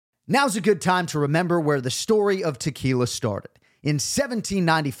Now's a good time to remember where the story of tequila started. In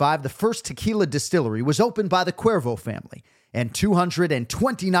 1795, the first tequila distillery was opened by the Cuervo family, and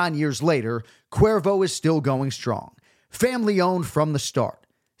 229 years later, Cuervo is still going strong. Family-owned from the start.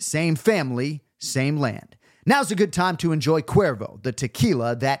 Same family, same land. Now's a good time to enjoy Cuervo, the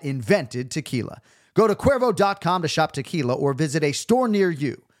tequila that invented tequila. Go to Cuervo.com to shop tequila or visit a store near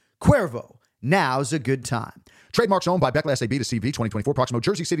you. Cuervo, now's a good time. Trademarks owned by Beckless AB to CV 2024, Proximo,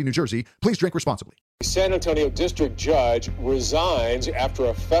 Jersey City, New Jersey. Please drink responsibly. San Antonio district judge resigns after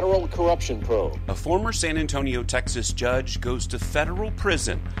a federal corruption probe. A former San Antonio, Texas judge goes to federal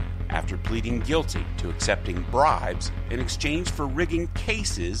prison after pleading guilty to accepting bribes in exchange for rigging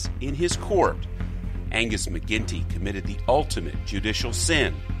cases in his court. Angus McGinty committed the ultimate judicial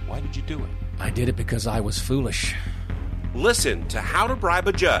sin. Why did you do it? I did it because I was foolish. Listen to How to Bribe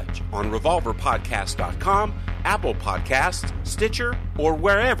a Judge on RevolverPodcast.com, Apple Podcasts, Stitcher, or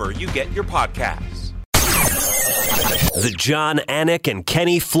wherever you get your podcasts. The John Anik and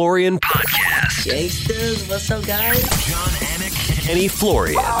Kenny Florian Podcast. Gangsters, what's up, guys? John Anik, Kenny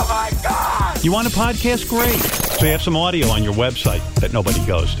Florian. Oh, my God! You want a podcast? Great. So you have some audio on your website that nobody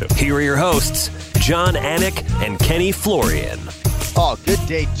goes to. Here are your hosts, John Anik and Kenny Florian. Oh, good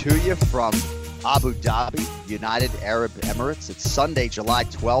day to you from Abu Dhabi, United Arab Emirates. It's Sunday, July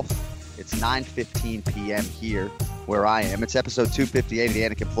 12th. It's 9:15 p.m. here where I am. It's episode 258 of the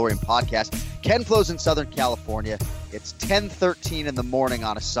Anik and Florian podcast. Ken Flo's in Southern California. It's 10:13 in the morning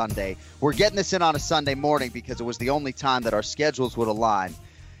on a Sunday. We're getting this in on a Sunday morning because it was the only time that our schedules would align.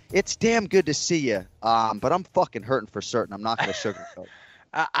 It's damn good to see you, but I'm fucking hurting for certain. I'm not going to sugarcoat.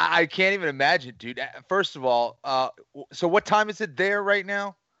 I can't even imagine, dude. First of all, so what time is it there right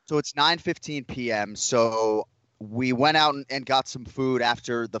now? So it's 9:15 p.m. So we went out and got some food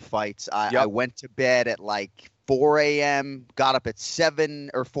after the fights. I went to bed at like 4 a.m., got up at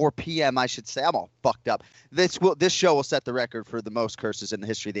 7 or 4 p.m., I should say. I'm all fucked up. This show will set the record for the most curses in the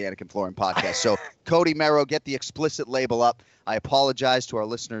history of the Anik and Florian podcast. So Cody Merrow, get the explicit label up. I apologize to our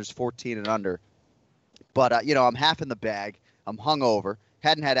listeners 14 and under. But, I'm half in the bag. I'm hungover.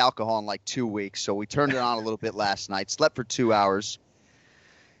 Hadn't had alcohol in like 2 weeks, so we turned it on a little bit last night. Slept for 2 hours.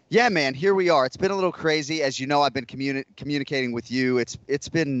 Yeah, man, here we are. It's been a little crazy. As you know, I've been communicating with you. It's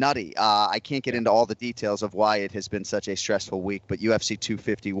been nutty. I can't get into all the details of why it has been such a stressful week, but UFC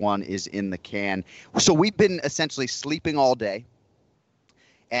 251 is in the can. So we've been essentially sleeping all day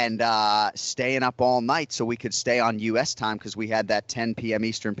and staying up all night so we could stay on U.S. time because we had that 10 p.m.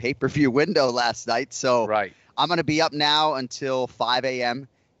 Eastern pay-per-view window last night. So right. I'm going to be up now until 5 a.m.,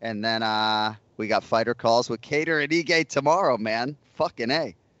 and then we got fighter calls with Cater and Ige tomorrow, man. Fucking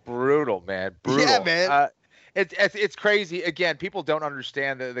A. Brutal, man. Brutal. Yeah, man. It's crazy. Again, people don't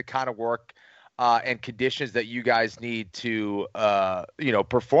understand the kind of work and conditions that you guys need to,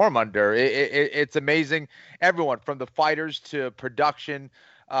 perform under. It's amazing. Everyone from the fighters to production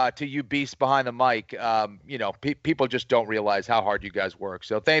to you beasts behind the mic. People just don't realize how hard you guys work.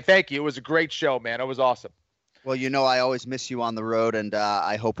 So thank you. It was a great show, man. It was awesome. Well, I always miss you on the road, and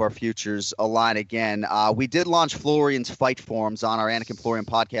I hope our futures align again. We did launch Florian's Fight Forums on our Anik and Florian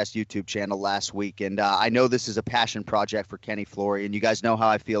podcast YouTube channel last week, and I know this is a passion project for Kenny Florian. You guys know how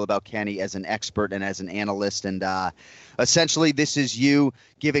I feel about Kenny as an expert and as an analyst, and essentially this is you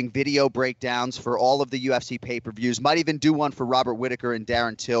giving video breakdowns for all of the UFC pay-per-views. Might even do one for Robert Whittaker and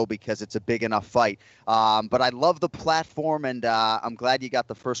Darren Till because it's a big enough fight. But I love the platform, and I'm glad you got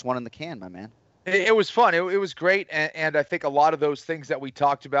the first one in the can, my man. It was fun. It was great, and I think a lot of those things that we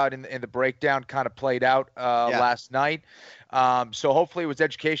talked about in the breakdown kind of played out last night. So hopefully it was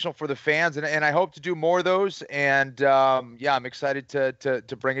educational for the fans, and I hope to do more of those. And I'm excited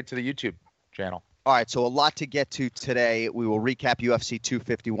to bring it to the YouTube channel. All right, so a lot to get to today. We will recap UFC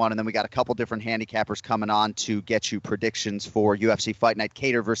 251, and then we got a couple different handicappers coming on to get you predictions for UFC Fight Night,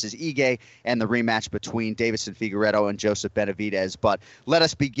 Cater versus Ige, and the rematch between Davison Figueiredo and Joseph Benavidez. But let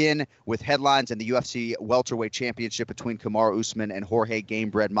us begin with headlines and the UFC Welterweight Championship between Kamaru Usman and Jorge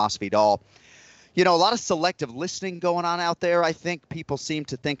Gamebred Masvidal. A lot of selective listening going on out there. I think people seem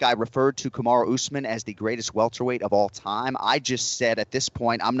to think I referred to Kamaru Usman as the greatest welterweight of all time. I just said at this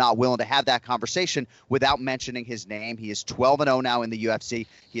point I'm not willing to have that conversation without mentioning his name. He is 12-0 now in the UFC.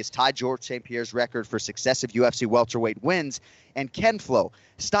 He has tied George St. Pierre's record for successive UFC welterweight wins. And Ken Flo,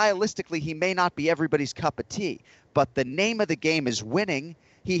 stylistically, he may not be everybody's cup of tea, but the name of the game is winning.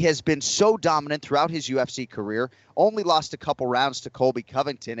 He has been so dominant throughout his UFC career, only lost a couple rounds to Colby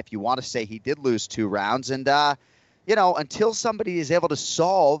Covington, if you want to say he did lose 2 rounds. And, until somebody is able to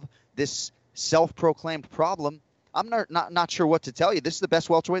solve this self-proclaimed problem, I'm not sure what to tell you. This is the best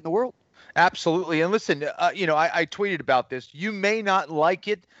welterweight in the world. Absolutely. And listen, I tweeted about this. You may not like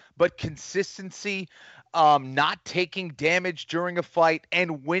it, but consistency, not taking damage during a fight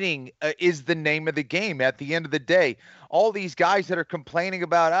and winning is the name of the game at the end of the day. All these guys that are complaining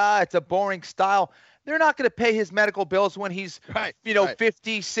about, it's a boring style, they're not going to pay his medical bills when he's,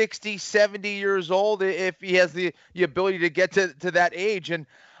 50, 60, 70 years old, if he has the ability to get to that age. And,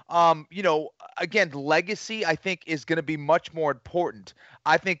 again, legacy, I think, is going to be much more important.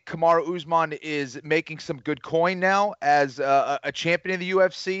 I think Kamaru Usman is making some good coin now as a champion in the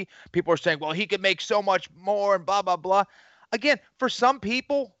UFC. People are saying, well, he could make so much more and blah, blah, blah. Again, for some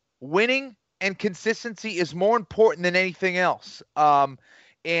people, winning and consistency is more important than anything else.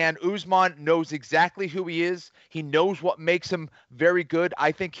 And Usman knows exactly who he is. He knows what makes him very good.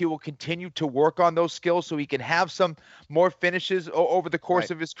 I think he will continue to work on those skills so he can have some more finishes over the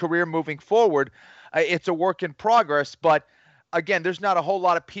course of his career moving forward. It's a work in progress, but again, there's not a whole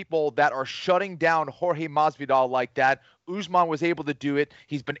lot of people that are shutting down Jorge Masvidal like that. Usman was able to do it.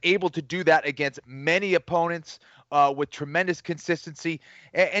 He's been able to do that against many opponents with tremendous consistency,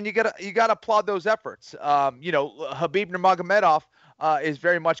 and you gotta applaud those efforts. Khabib Nurmagomedov is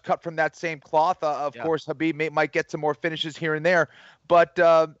very much cut from that same cloth. Of course, Khabib might get some more finishes here and there, but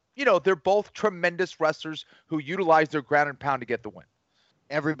they're both tremendous wrestlers who utilize their ground and pound to get the win.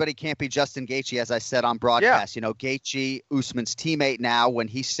 Everybody can't be Justin Gaethje, as I said on broadcast. Yeah. Gaethje, Usman's teammate now, when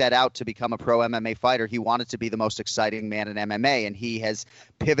he set out to become a pro MMA fighter, he wanted to be the most exciting man in MMA, and he has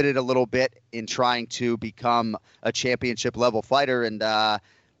pivoted a little bit in trying to become a championship-level fighter, and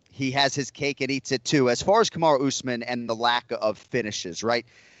he has his cake and eats it too. As far as Kamaru Usman and the lack of finishes, right?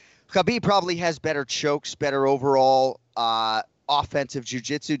 Khabib probably has better chokes, better overall offensive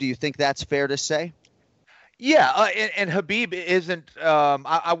jiu-jitsu. Do you think that's fair to say? Yeah, and Khabib isn't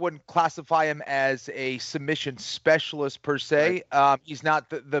I wouldn't classify him as a submission specialist per se. Right. He's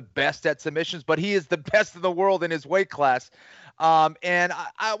not the best at submissions, but he is the best in the world in his weight class. And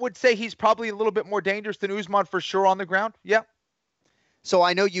I would say he's probably a little bit more dangerous than Usman for sure on the ground. Yeah. So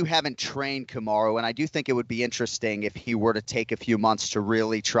I know you haven't trained Kamaru, and I do think it would be interesting if he were to take a few months to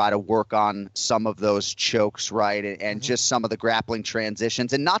really try to work on some of those chokes, right, and just some of the grappling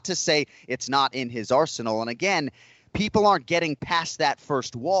transitions. And not to say it's not in his arsenal. And again, people aren't getting past that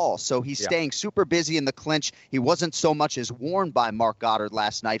first wall, so he's staying super busy in the clinch. He wasn't so much as warned by Mark Goddard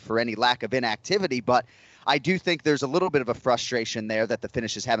last night for any lack of inactivity, but I do think there's a little bit of a frustration there that the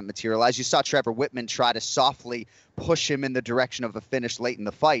finishes haven't materialized. You saw Trevor Whitman try to softly push him in the direction of a finish late in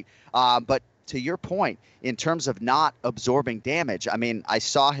the fight. But to your point, in terms of not absorbing damage, I mean, I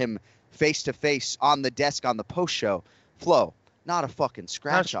saw him face-to-face on the desk on the post-show. Flo, not a fucking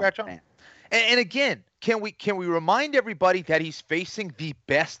scratch on. Man. And again, can we remind everybody that he's facing the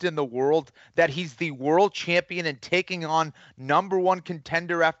best in the world, that he's the world champion and taking on number one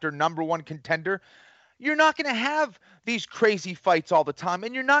contender after number one contender? You're not going to have these crazy fights all the time,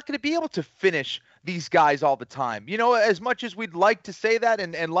 and you're not going to be able to finish these guys all the time. As much as we'd like to say that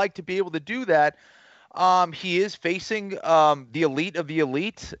and like to be able to do that, he is facing the elite of the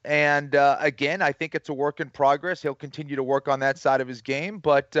elite. And again, I think it's a work in progress. He'll continue to work on that side of his game,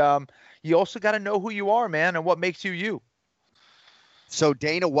 but you also got to know who you are, man, and what makes you you. So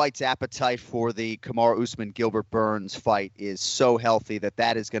Dana White's appetite for the Kamaru Usman-Gilbert Burns fight is so healthy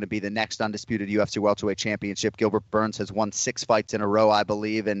that is going to be the next undisputed UFC welterweight championship. Gilbert Burns has won 6 fights in a row, I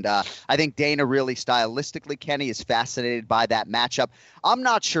believe, and I think Dana really stylistically, Kenny, is fascinated by that matchup. I'm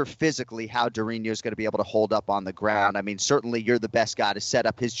not sure physically how Durinho is going to be able to hold up on the ground. I mean, certainly you're the best guy to set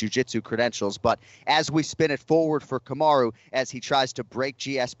up his jiu-jitsu credentials, but as we spin it forward for Kamaru, as he tries to break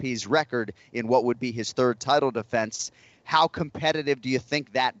GSP's record in what would be his 3rd title defense, how competitive do you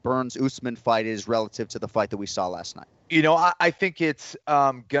think that Burns-Usman fight is relative to the fight that we saw last night? I think it's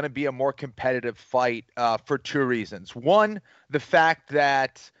going to be a more competitive fight for 2 reasons. One, the fact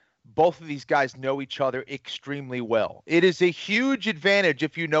that both of these guys know each other extremely well. It is a huge advantage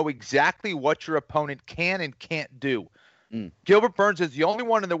if you know exactly what your opponent can and can't do. Gilbert Burns is the only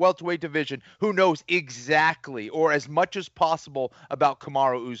one in the welterweight division who knows exactly or as much as possible about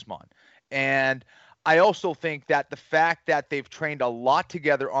Kamaru Usman. And I also think that the fact that they've trained a lot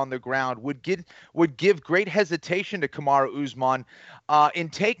together on the ground would give great hesitation to Kamaru Usman in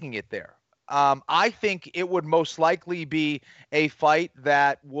taking it there. I think it would most likely be a fight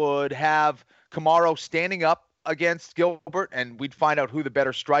that would have Kamaru standing up against Gilbert, and we'd find out who the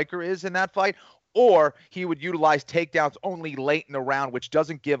better striker is in that fight, or he would utilize takedowns only late in the round, which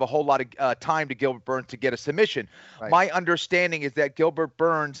doesn't give a whole lot of time to Gilbert Burns to get a submission. Right. My understanding is that Gilbert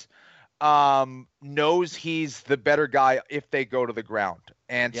Burns knows he's the better guy if they go to the ground,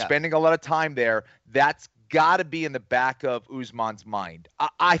 and spending a lot of time there, that's got to be in the back of Usman's mind.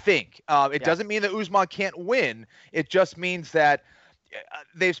 I think it doesn't mean that Usman can't win. It just means that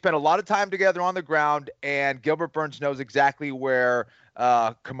they've spent a lot of time together on the ground, and Gilbert Burns knows exactly where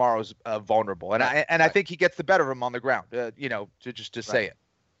Kamaru's vulnerable, and I think he gets the better of him on the ground. To say it.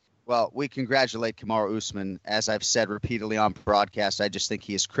 Well, we congratulate Kamaru Usman. As I've said repeatedly on broadcast, I just think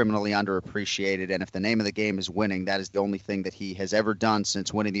he is criminally underappreciated. And if the name of the game is winning, that is the only thing that he has ever done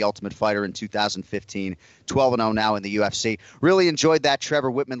since winning the Ultimate Fighter in 2015. 12-0 now in the UFC. Really enjoyed that Trevor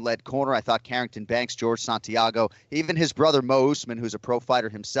Whitman-led corner. I thought Carrington Banks, George Santiago, even his brother Mo Usman, who's a pro fighter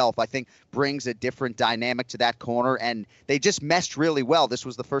himself, I think brings a different dynamic to that corner. And they just meshed really well. This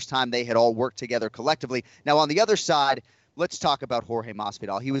was the first time they had all worked together collectively. Now, on the other side, let's talk about Jorge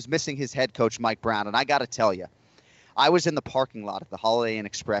Masvidal. He was missing his head coach, Mike Brown, and I got to tell you, I was in the parking lot at the Holiday Inn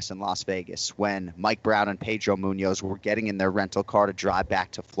Express in Las Vegas when Mike Brown and Pedro Munoz were getting in their rental car to drive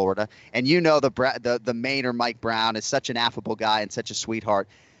back to Florida. And you know the Mainer Mike Brown is such an affable guy and such a sweetheart.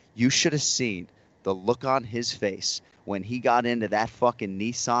 You should have seen the look on his face when he got into that fucking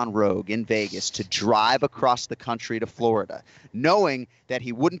Nissan Rogue in Vegas to drive across the country to Florida, knowing that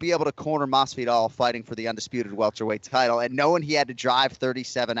he wouldn't be able to corner Masvidal fighting for the undisputed welterweight title, and knowing he had to drive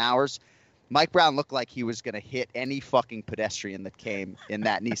 37 hours, Mike Brown looked like he was going to hit any fucking pedestrian that came in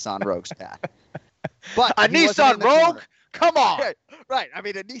that Nissan Rogue's path. But a Nissan Rogue? Come on. Right. I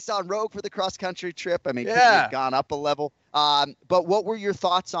mean, a Nissan Rogue for the cross-country trip. I mean, could have gone up a level. But what were your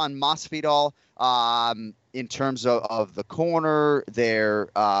thoughts on Masvidal in terms of the corner, their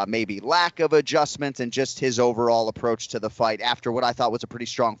maybe lack of adjustments, and just his overall approach to the fight after what I thought was a pretty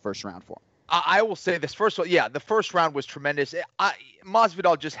strong first round for him? I will say this first one. Yeah, the first round was tremendous.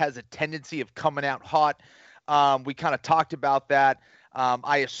 Masvidal just has a tendency of coming out hot. We kind of talked about that.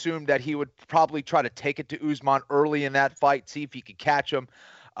 I assumed that he would probably try to take it to Usman early in that fight, see if he could catch him.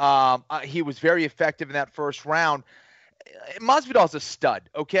 He was very effective in that first round. Masvidal's a stud,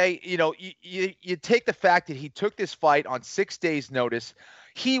 okay? You know, you take the fact that he took this fight on 6 days' notice.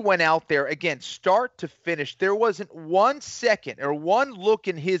 He went out there, again, start to finish. There wasn't 1 second or one look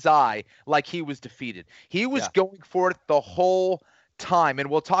in his eye like he was defeated. He was going for it the whole time. And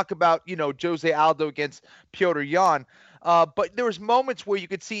we'll talk about, Jose Aldo against Petr Yan. But there was moments where you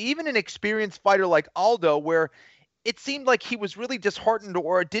could see even an experienced fighter like Aldo where it seemed like he was really disheartened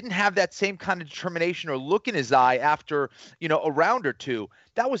or didn't have that same kind of determination or look in his eye after, a round or two.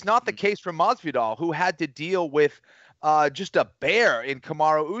 That was not the case for Masvidal, who had to deal with just a bear in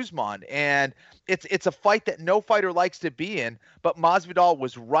Kamaru Usman. And it's a fight that no fighter likes to be in, but Masvidal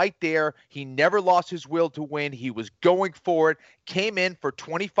was right there. He never lost his will to win. He was going for it, came in for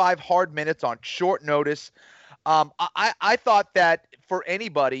 25 hard minutes on short notice. I thought that for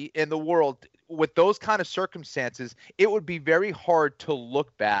anybody in the world with those kind of circumstances, it would be very hard to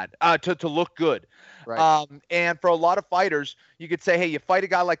look bad, to look good. Right. And for a lot of fighters, you could say, hey, you fight a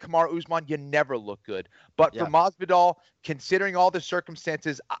guy like Kamaru Usman, you never look good. But for Masvidal, considering all the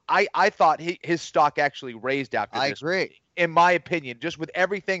circumstances, I thought his stock actually raised after this. I agree. In my opinion, just with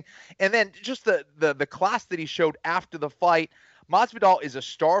everything. And then just the class that he showed after the fight. Masvidal is a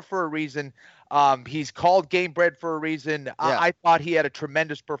star for a reason. He's called game bred for a reason. Yeah. I thought he had a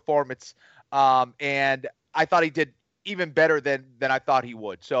tremendous performance. And I thought he did even better than I thought he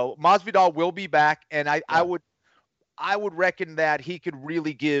would. So Masvidal will be back, and I would reckon that he could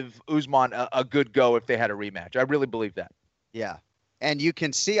really give Usman a good go if they had a rematch. I really believe that. Yeah. And you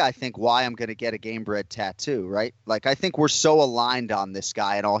can see, I think, why I'm going to get a game bred tattoo, right? Like, I think we're so aligned on this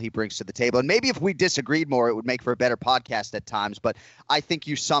guy and all he brings to the table. And maybe if we disagreed more, it would make for a better podcast at times. But I think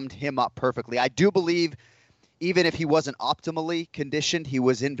you summed him up perfectly. I do believe even if he wasn't optimally conditioned, he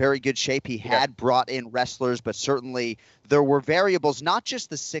was in very good shape. He had brought in wrestlers, but certainly there were variables, not just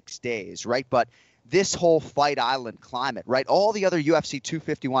the 6 days, right? But this whole Fight Island climate, right? All the other UFC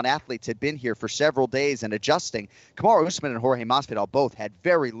 251 athletes had been here for several days and adjusting. Kamaru Usman and Jorge Masvidal both had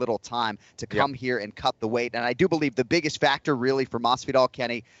very little time to come here and cut the weight. And I do believe the biggest factor really for Masvidal,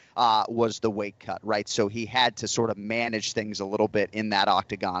 Kenny, was the weight cut, right? So he had to sort of manage things a little bit in that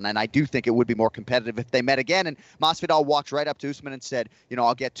octagon. And I do think it would be more competitive if they met again. And Masvidal walked right up to Usman and said,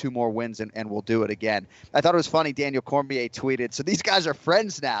 I'll get 2 more wins and we'll do it again. I thought it was funny. Daniel Cormier tweeted, so these guys are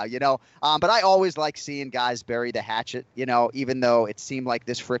friends now, but I always like seeing guys bury the hatchet, even though it seemed like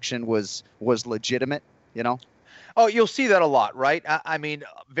this friction was legitimate, Oh, you'll see that a lot, right? I mean,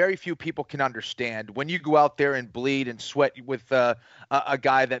 very few people can understand when you go out there and bleed and sweat with a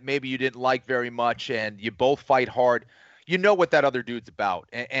guy that maybe you didn't like very much and you both fight hard. you know what that other dude's about,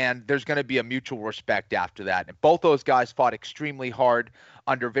 and there's going to be a mutual respect after that. And both those guys fought extremely hard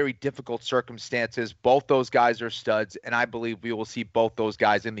under very difficult circumstances. Both those guys are studs, and I believe we will see both those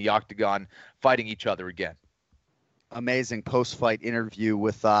guys in the octagon fighting each other again. Amazing post-fight interview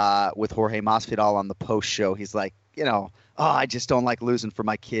with Jorge Masvidal on the post show. He's like, I just don't like losing for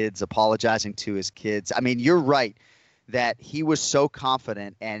my kids, apologizing to his kids. I mean, you're right that he was so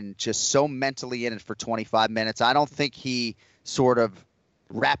confident and just so mentally in it for 25 minutes. I don't think he sort of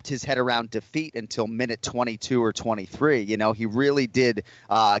wrapped his head around defeat until minute 22 or 23. He really did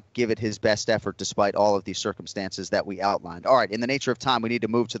give it his best effort despite all of these circumstances that we outlined. All right, in the nature of time, we need to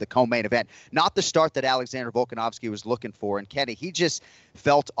move to the co-main event. Not the start that Alexander Volkanovski was looking for. And Kenny, he just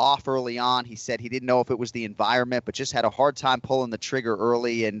felt off early on. He said he didn't know if it was the environment, but just had a hard time pulling the trigger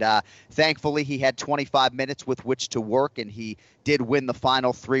early. And thankfully, he had 25 minutes with which to work, and he did win the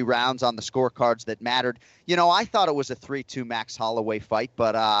final 3 rounds on the scorecards that mattered. I thought it was a 3-2 Max Holloway fight,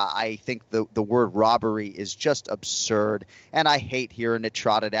 but I think the word robbery is just absurd, and I hate hearing it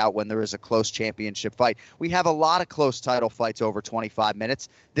trotted out when there is a close championship fight. We have a lot of close title fights over 25 minutes.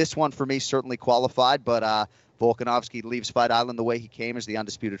 This one, for me, certainly qualified, but Volkanovski leaves Fight Island the way he came as the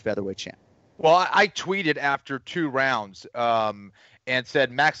undisputed featherweight champ. Well, I tweeted after 2 rounds and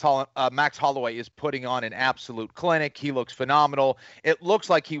said Max Holloway is putting on an absolute clinic. He looks phenomenal. It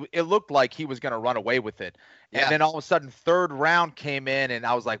looked like he was going to run away with it. Yeah. And then all of a sudden, 3rd round came in, and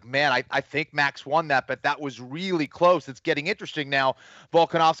I was like, man, I think Max won that, but that was really close. It's getting interesting now.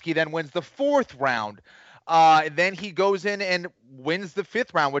 Volkanovski then wins the 4th round. Then he goes in and wins the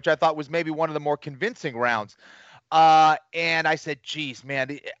 5th round, which I thought was maybe one of the more convincing rounds. And I said, geez,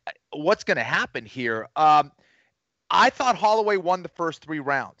 man, what's going to happen here? I thought Holloway won the first 3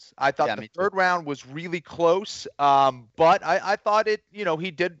 rounds. I thought the 3rd round was really close. But I thought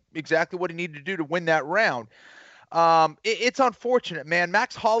he did exactly what he needed to do to win that round. It's unfortunate, man.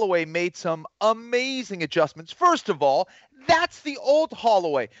 Max Holloway made some amazing adjustments. First of all, that's the old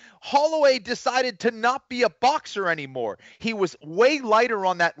Holloway. Holloway decided to not be a boxer anymore. He was way lighter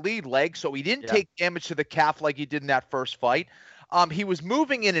on that lead leg, so he didn't take damage to the calf like he did in that first fight. He was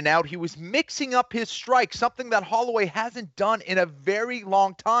moving in and out. He was mixing up his strikes, something that Holloway hasn't done in a very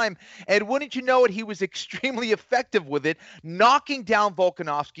long time. And wouldn't you know it, he was extremely effective with it, knocking down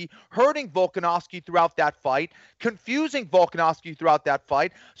Volkanovski, hurting Volkanovski throughout that fight, confusing Volkanovski throughout that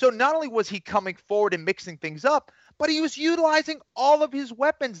fight. So not only was he coming forward and mixing things up, but he was utilizing all of his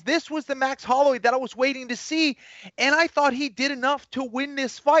weapons. This was the Max Holloway that I was waiting to see, and I thought he did enough to win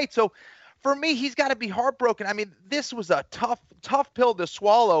this fight. So for me, he's got to be heartbroken. I mean, this was a tough pill to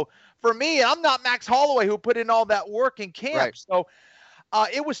swallow for me. I'm not Max Holloway, who put in all that work in camp. Right. So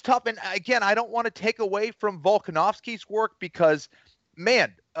it was tough. And again, I don't want to take away from Volkanovski's work because,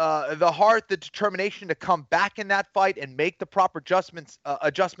 man, the heart, the determination to come back in that fight and make the proper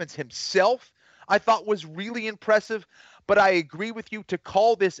adjustments himself, I thought was really impressive. But I agree with you, to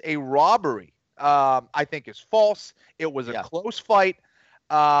call this a robbery, I think is false. It was a close fight.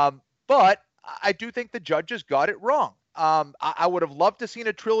 But I do think the judges got it wrong. I would have loved to seen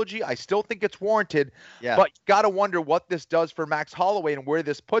a trilogy. I still think it's warranted. Yeah. But you got to wonder what this does for Max Holloway and where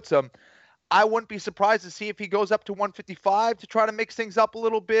this puts him. I wouldn't be surprised to see if he goes up to 155 to try to mix things up a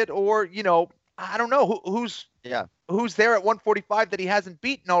little bit, or, I don't know who's there at 145 that he hasn't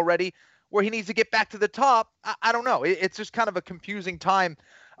beaten already, where he needs to get back to the top. I don't know. It's just kind of a confusing time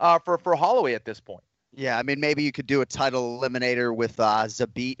for Holloway at this point. Yeah, I mean, maybe you could do a title eliminator with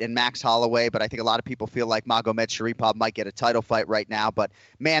Zabit and Max Holloway, but I think a lot of people feel like Magomed Sharipov might get a title fight right now. But,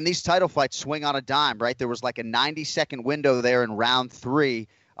 man, these title fights swing on a dime, right? There was like a 90-second window there in round 3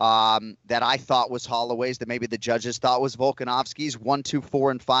 that I thought was Holloway's, that maybe the judges thought was Volkanovski's. 1, 2,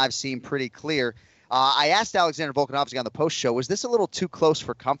 4, and 5 seemed pretty clear. I asked Alexander Volkanovski on the post show, was this a little too close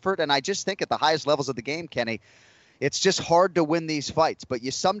for comfort? And I just think at the highest levels of the game, Kenny, it's just hard to win these fights. But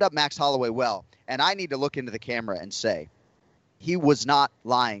you summed up Max Holloway well. And I need to look into the camera and say he was not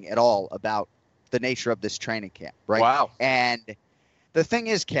lying at all about the nature of this training camp, right? Wow. And the thing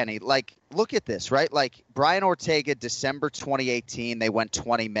is, Kenny, like, look at this, right? Like, Brian Ortega, December 2018, they went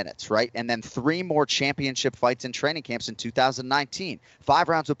 20 minutes, right? And then 3 more championship fights in training camps in 2019. 5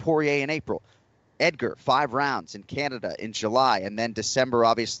 rounds with Poirier in April. Edgar, 5 rounds in Canada in July. And then December,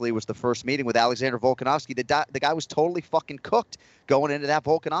 obviously, was the first meeting with Alexander Volkanovski. The guy was totally fucking cooked going into that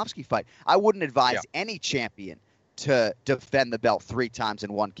Volkanovski fight. I wouldn't advise any champion to defend the belt 3 times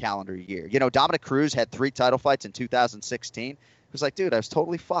in one calendar year. Dominic Cruz had 3 title fights in 2016. It was like, dude, I was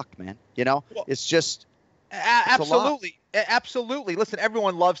totally fucked, man. It's just Absolutely. Absolutely. Listen,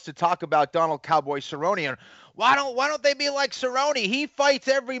 everyone loves to talk about Donald Cowboy Cerrone and why don't they be like Cerrone? He fights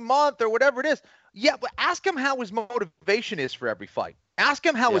every month or whatever it is. Yeah, but ask him how his motivation is for every fight. Ask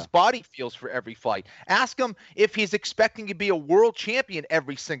him how his body feels for every fight. Ask him if he's expecting to be a world champion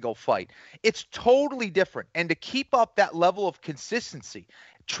every single fight. It's totally different. And to keep up that level of consistency,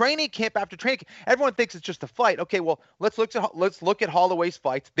 training camp after training camp, everyone thinks it's just a fight. Okay, well, let's look at Holloway's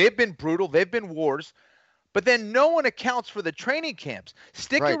fights. They've been brutal. They've been wars. But then no one accounts for the training camps.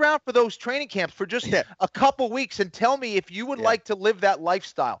 Stick around for those training camps for just a couple weeks and tell me if you would like to live that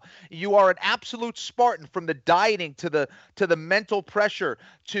lifestyle. You are an absolute Spartan, from the dieting to the mental pressure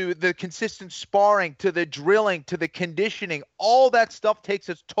to the consistent sparring to the drilling to the conditioning. All that stuff takes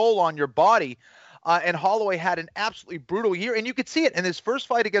its toll on your body. And Holloway had an absolutely brutal year, and you could see it in his first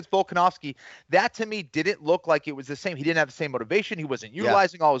fight against Volkanovski. That, to me, didn't look like it was the same. He didn't have the same motivation. He wasn't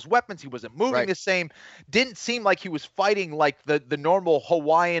utilizing all his weapons. He wasn't moving the same. Didn't seem like he was fighting like the normal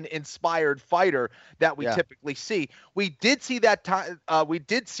Hawaiian-inspired fighter that we typically see. We did see that time.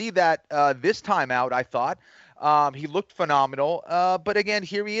 This time out, I thought. He looked phenomenal. But again,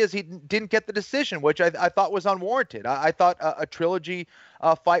 here he is. He didn't get the decision, which I thought was unwarranted. I thought a trilogy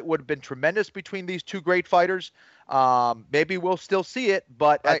fight would have been tremendous between these two great fighters. Maybe we'll still see it,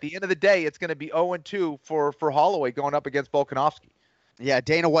 but at the end of the day, it's going to be 0-2 for Holloway going up against Volkanovski. Yeah,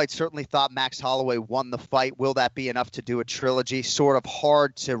 Dana White certainly thought Max Holloway won the fight. Will that be enough to do a trilogy? Sort of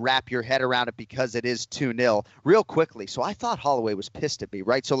hard to wrap your head around it because it is 2-0. Real quickly, so I thought Holloway was pissed at me,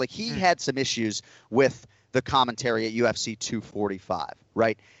 right? So, like, he had some issues with the commentary at UFC 245,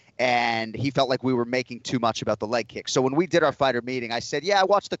 right? And he felt like we were making too much about the leg kick. So when we did our fighter meeting, I said, I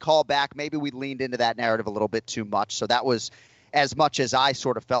watched the call back. Maybe we leaned into that narrative a little bit too much. So that was as much as I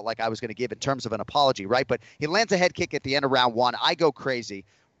sort of felt like I was going to give in terms of an apology, right? But he lands a head kick at the end of round one. I go crazy.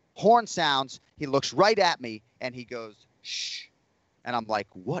 Horn sounds. He looks right at me, and he goes, shh. And I'm like,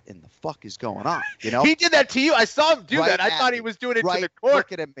 what in the fuck is going on? You know, he did that to you. I saw him do that. I thought he was doing it to the court.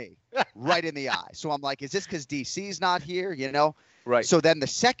 Looking at me, right in the eye. So I'm like, is this because DC's not here? You know? Right. So then the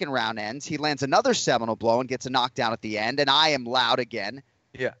second round ends. He lands another seminal blow and gets a knockdown at the end. And I am loud again.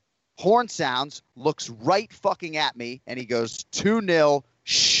 Yeah. Horn sounds, looks right fucking at me, and he goes 2-0.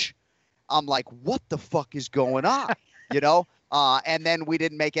 Shh. I'm like, what the fuck is going on? You know? And then we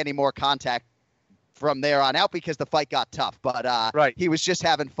didn't make any more contact from there on out because the fight got tough. But he was just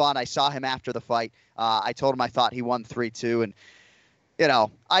having fun. I saw him after the fight. I told him I thought he won 3-2. And, you know,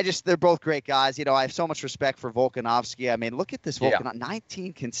 they're both great guys. You know, I have so much respect for Volkanovski. I mean, look at this Volkanovski.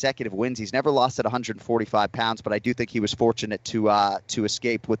 19 consecutive wins. He's never lost at 145 pounds, but I do think he was fortunate to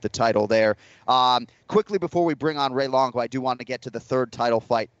escape with the title there. Quickly, before we bring on Ray Longo, I do want to get to the third title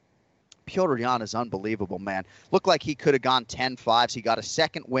fight. Petr Yan is unbelievable, man. Looked like he could have gone 10-5s. He got a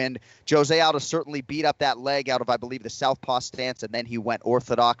second win. Jose Aldo certainly beat up that leg out of, I believe, the southpaw stance, and then he went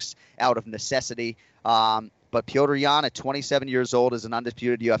orthodox out of necessity. But Petr Yan, at 27 years old, is an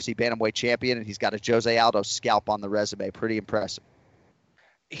undisputed UFC bantamweight champion, and he's got a Jose Aldo scalp on the resume. Pretty impressive.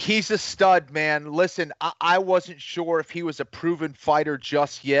 He's a stud, man. Listen, I wasn't sure if he was a proven fighter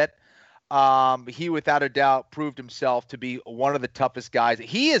just yet. He, without a doubt, proved himself to be one of the toughest guys.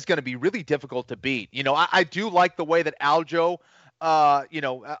 He is going to be really difficult to beat. You know, I do like the way that Aljamain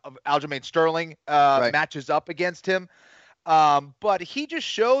Sterling matches up against him. But he just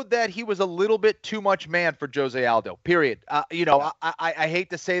showed that he was a little bit too much man for Jose Aldo, period. I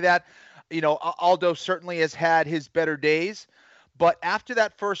hate to say that. You know, Aldo certainly has had his better days. But after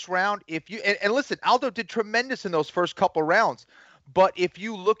that first round, and listen, Aldo did tremendous in those first couple rounds. But if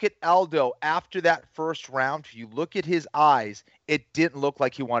you look at Aldo after that first round, if you look at his eyes, it didn't look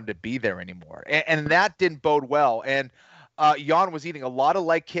like he wanted to be there anymore. And that didn't bode well. And Yan was eating a lot of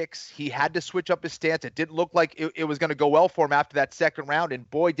leg kicks. He had to switch up his stance. It didn't look like it was going to go well for him after that second round. And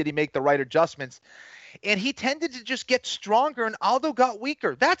boy, did he make the right adjustments. And he tended to just get stronger, and Aldo got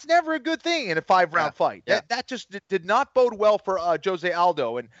weaker. That's never a good thing in a 5-round fight. Yeah. That just did not bode well for Jose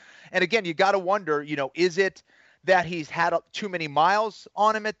Aldo. And again, you got to wonder, you know, is it that he's had too many miles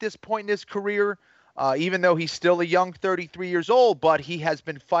on him at this point in his career, even though he's still a young 33 years old, but he has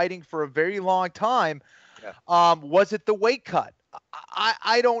been fighting for a very long time. Yeah. Was it the weight cut?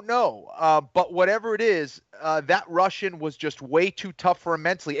 I don't know. But whatever it is, that Russian was just way too tough for him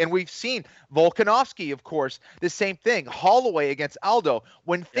mentally. And we've seen Volkanovski, of course, the same thing. Holloway against Aldo.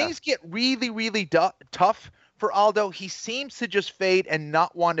 When things get really, really tough for Aldo, he seems to just fade and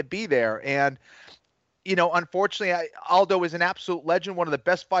not want to be there. And you know, unfortunately, Aldo is an absolute legend, one of the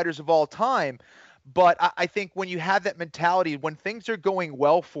best fighters of all time. But I think when you have that mentality, when things are going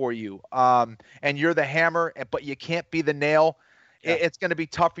well for you, and you're the hammer, but you can't be the nail, it's going to be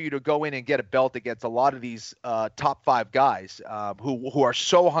tough for you to go in and get a belt against a lot of these top 5 guys who are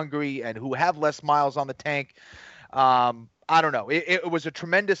so hungry and who have less miles on the tank. I don't know. It was a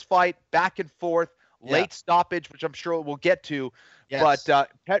tremendous fight, back and forth, late stoppage, which I'm sure we'll get to. Yes. But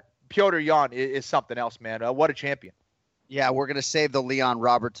Petr Yan is something else, man. What a champion. Yeah, we're going to save the Leon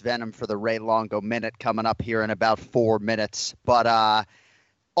Roberts Venom for the Ray Longo minute coming up here in about 4 minutes. But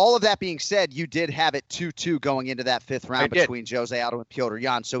all of that being said, you did have it 2-2 going into that 5th round between Jose Aldo and Petr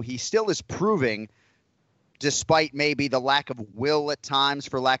Yan. So he still is proving, despite maybe the lack of will at times,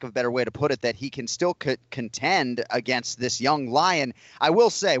 for lack of a better way to put it, that he can still contend against this young lion. I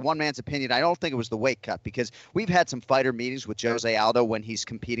will say, one man's opinion, I don't think it was the weight cut, because we've had some fighter meetings with Jose Aldo when he's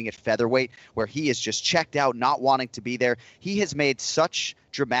competing at featherweight where he is just checked out, not wanting to be there. He has made such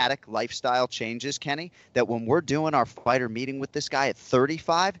dramatic lifestyle changes, Kenny, that when we're doing our fighter meeting with this guy at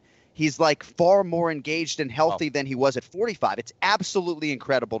 35, he's like far more engaged and healthy than he was at 45. It's absolutely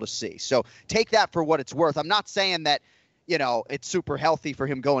incredible to see. So take that for what it's worth. I'm not saying that, it's super healthy for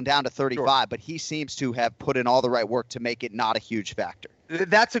him going down to 35, but he seems to have put in all the right work to make it not a huge factor.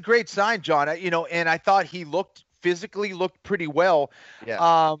 That's a great sign, John. And I thought he physically looked pretty well.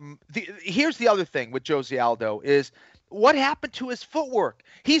 Yeah. Here's the other thing with Jose Aldo is what happened to his footwork?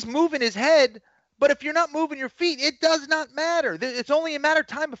 He's moving his head, but if you're not moving your feet, it does not matter. It's only a matter of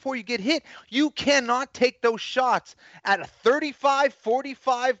time before you get hit. You cannot take those shots at a 35,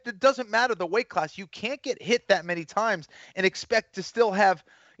 45. It doesn't matter the weight class. You can't get hit that many times and expect to still have,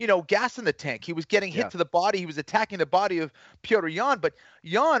 gas in the tank. He was getting hit to the body. He was attacking the body of Petr Yan, but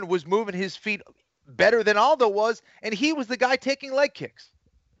Yan was moving his feet better than Aldo was, and he was the guy taking leg kicks.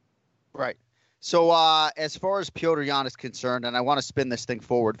 Right. So as far as Petr Yan is concerned, and I want to spin this thing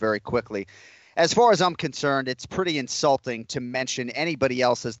forward very quickly, as far as I'm concerned, it's pretty insulting to mention anybody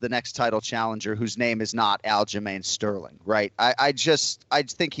else as the next title challenger whose name is not Aljamain Sterling, right? I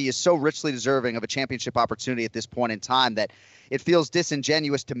think he is so richly deserving of a championship opportunity at this point in time that it feels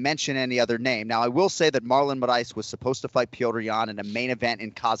disingenuous to mention any other name. Now, I will say that Marlon Moraes was supposed to fight Petr Yan in a main event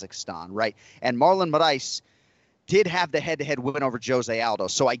in Kazakhstan, right? And Marlon Moraes did have the head-to-head win over Jose Aldo,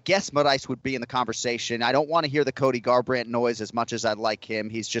 so I guess Moraes would be in the conversation. I don't want to hear the Cody Garbrandt noise as much as I'd like him.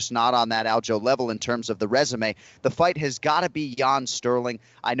 He's just not on that Aljo level in terms of the resume. The fight has got to be Yan Sterling.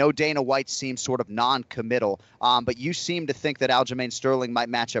 I know Dana White seems sort of non-committal, but you seem to think that Aljamain Sterling might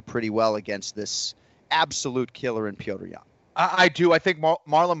match up pretty well against this absolute killer in Petr Yan. I do. I think Marlon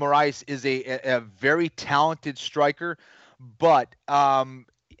Moraes is a very talented striker, but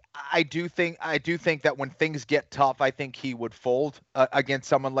I do think that when things get tough, I think he would fold against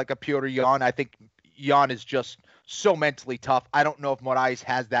someone like a Petr Yan. I think Yan is just so mentally tough. I don't know if Moraes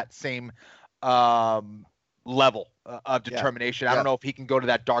has that same level of determination. I don't know if he can go to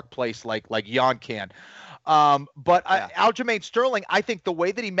that dark place like Yan can. Aljamain Sterling, I think the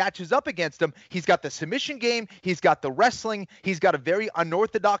way that he matches up against him, he's got the submission game, he's got the wrestling, he's got a very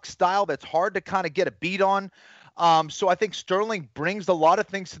unorthodox style that's hard to kind of get a beat on. So I think Sterling brings a lot of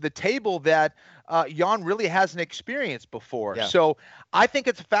things to the table that Yan really hasn't experienced before. Yeah. So I think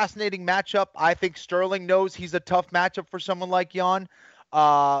it's a fascinating matchup. I think Sterling knows he's a tough matchup for someone like Yan.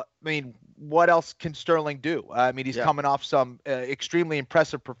 I mean, what else can Sterling do? I mean, he's coming off some extremely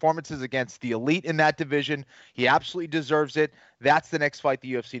impressive performances against the elite in that division. He absolutely deserves it. That's the next fight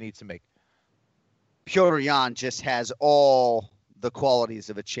the UFC needs to make. Petr Yan just has all the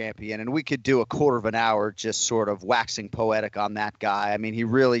qualities of a champion, and we could do a quarter of an hour just sort of waxing poetic on that guy. I mean, he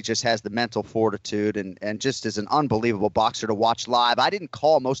really just has the mental fortitude and just is an unbelievable boxer to watch live. I didn't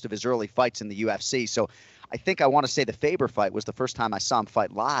call most of his early fights in the UFC, so I think I want to say the Faber fight was the first time I saw him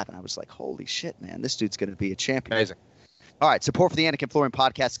fight live, and I was like, holy shit, man, this dude's going to be a champion. Amazing. All right, support for the Anik and Florian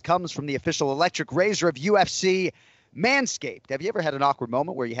podcast comes from the official electric razor of UFC, Manscaped. Have you ever had an awkward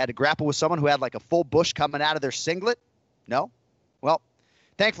moment where you had to grapple with someone who had like a full bush coming out of their singlet? No? Well,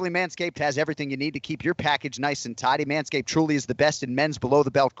 thankfully, Manscaped has everything you need to keep your package nice and tidy. Manscaped truly is the best in men's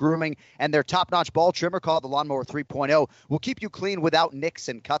below-the-belt grooming, and their top-notch ball trimmer called the Lawnmower 3.0 will keep you clean without nicks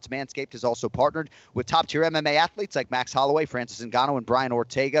and cuts. Manscaped has also partnered with top-tier MMA athletes like Max Holloway, Francis Ngannou, and Brian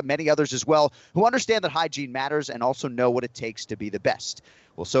Ortega, many others as well, who understand that hygiene matters and also know what it takes to be the best.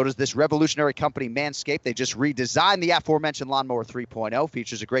 Well, so does this revolutionary company, Manscaped. They just redesigned the aforementioned Lawnmower 3.0.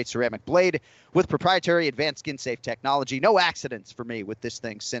 Features a great ceramic blade with proprietary advanced skin-safe technology. No accidents for me with this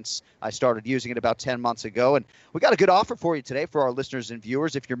thing since I started using it about 10 months ago. And we got a good offer for you today for our listeners and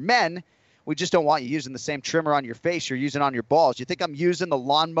viewers. If you're men, we just don't want you using the same trimmer on your face you're using on your balls. You think I'm using the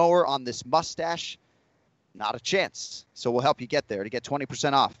lawnmower on this mustache? Not a chance. So we'll help you get there. To get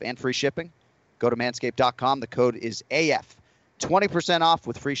 20% off and free shipping, go to manscaped.com. The code is AF. 20% off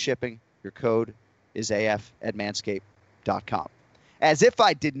with free shipping. Your code is AF at manscaped.com. As if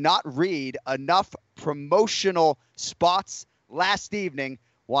I did not read enough promotional spots last evening,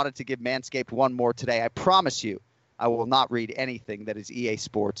 wanted to give Manscaped one more today. I promise you, I will not read anything that is EA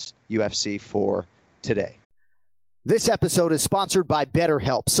Sports UFC 4 today. This episode is sponsored by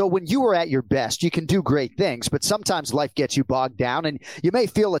BetterHelp. So when you are at your best, you can do great things, but sometimes life gets you bogged down and you may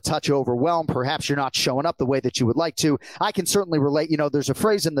feel a touch overwhelmed. Perhaps you're not showing up the way that you would like to. I can certainly relate. You know, there's a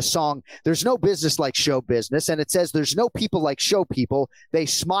phrase in the song, there's no business like show business. And it says there's no people like show people. They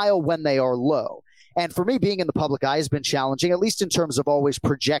smile when they are low. And for me, being in the public eye has been challenging, at least in terms of always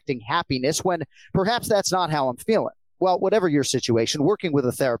projecting happiness when perhaps that's not how I'm feeling. Well, whatever your situation, working with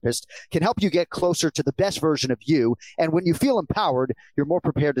a therapist can help you get closer to the best version of you. And when you feel empowered, you're more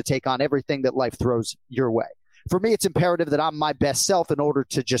prepared to take on everything that life throws your way. For me, it's imperative that I'm my best self in order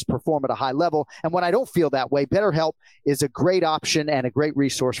to just perform at a high level. And when I don't feel that way, BetterHelp is a great option and a great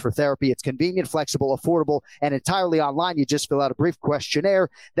resource for therapy. It's convenient, flexible, affordable, and entirely online. You just fill out a brief questionnaire.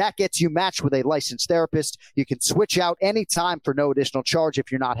 That gets you matched with a licensed therapist. You can switch out anytime for no additional charge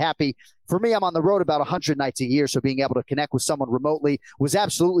if you're not happy. For me, I'm on the road about 100 nights a year, so being able to connect with someone remotely was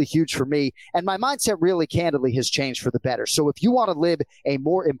absolutely huge for me. And my mindset really candidly has changed for the better. So if you want to live a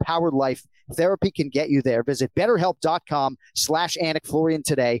more empowered life, therapy can get you there. Visit BetterHelp.com/Anik Florian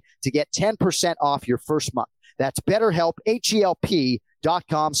today to get 10% off your first month. That's BetterHelp, HELP.com/Anik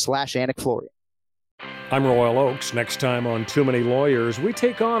Florian. I'm Royal Oakes. Next time on Too Many Lawyers, we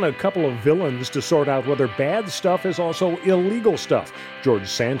take on a couple of villains to sort out whether bad stuff is also illegal stuff. George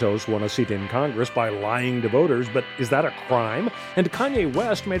Santos won a seat in Congress by lying to voters, but is that a crime? And Kanye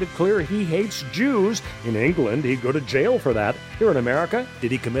West made it clear he hates Jews. In England, he'd go to jail for that. Here in America, did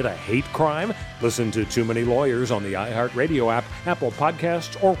he commit a hate crime? Listen to Too Many Lawyers on the iHeartRadio app, Apple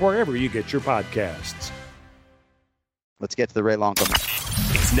Podcasts, or wherever you get your podcasts. Let's get to the Ray Longo.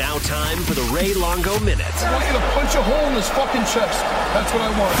 It's now time for the Ray Longo Minute. I want you to punch a hole in his fucking chest. That's what I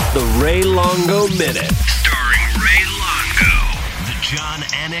want. The Ray Longo Minute. Starring Ray Longo. The John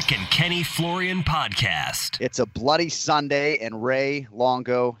Anik and Kenny Florian podcast. It's a bloody Sunday, and Ray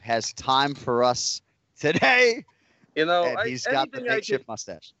Longo has time for us today. You know, and he's got the makeshift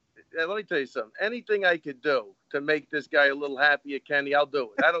mustache. Let me tell you something. Anything I could do to make this guy a little happier, Kenny, I'll do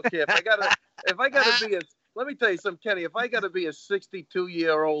it. I don't care. If I gotta be a Let me tell you something, Kenny. If I got to be a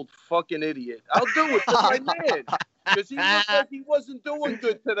 62-year-old fucking idiot, I'll do it for my man. Because he looked like he wasn't doing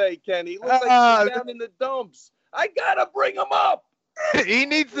good today, Kenny. He looked like he was down in the dumps. I got to bring him up. He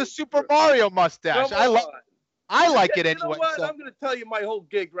needs the Super Mario mustache. I like it anyway. You know what? So. I'm going to tell you my whole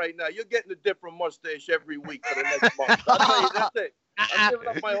gig right now. You're getting a different mustache every week for the next month. I'll tell you, that's it. I'm giving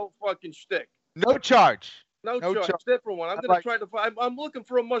up my whole fucking shtick. No charge. No charge. Different one. I'm going to try to find. I'm looking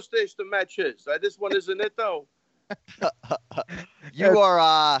for a mustache to match his. This one isn't it though. You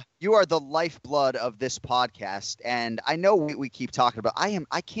are the lifeblood of this podcast, and I know we keep talking about.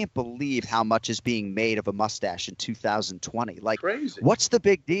 I can't believe how much is being made of a mustache in 2020. Like, crazy. What's the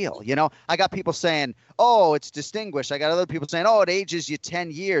big deal? You know, I got people saying, "Oh, it's distinguished." I got other people saying, "Oh, it ages you 10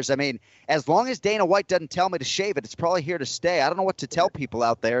 years." I mean, as long as Dana White doesn't tell me to shave it, it's probably here to stay. I don't know what to tell people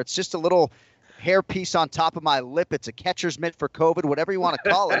out there. It's just a little hair piece on top of my lip. It's a catcher's mitt for COVID, whatever you want to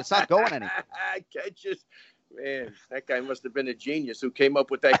call it. It's not going anywhere. Catcher's, man, that guy must have been a genius who came up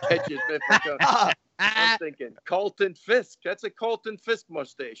with that catcher's mitt for COVID. I'm thinking Carlton Fisk. That's a Carlton Fisk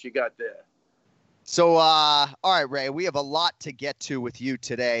mustache you got there. So, all right, Ray, we have a lot to get to with you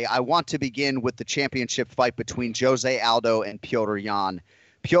today. I want to begin with the championship fight between Jose Aldo and Petr Yan.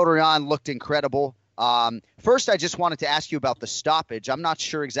 Petr Yan looked incredible. First, I just wanted to ask you about the stoppage. I'm not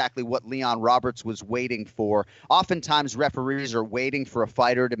sure exactly what Leon Roberts was waiting for. Oftentimes, referees are waiting for a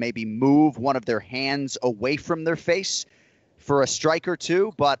fighter to maybe move one of their hands away from their face for a strike or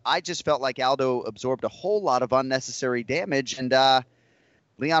two, but I just felt like Aldo absorbed a whole lot of unnecessary damage, and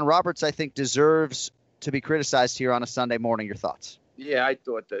Leon Roberts, I think, deserves to be criticized here on a Sunday morning. Your thoughts? Yeah, I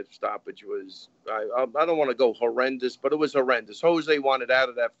thought that stoppage was, I don't want to go horrendous, but it was horrendous. Jose wanted out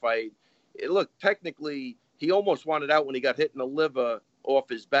of that fight. Look, technically, he almost wanted out when he got hit in the liver off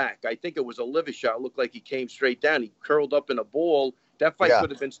his back. I think it was a liver shot. It looked like he came straight down. He curled up in a ball. That fight could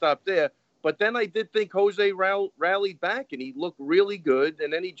have been stopped there. But then I did think Jose rallied back, and he looked really good,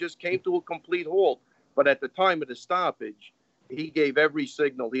 and then he just came to a complete halt. But at the time of the stoppage, he gave every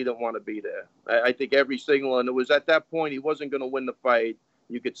signal he didn't want to be there. I think every signal, and it was at that point he wasn't going to win the fight.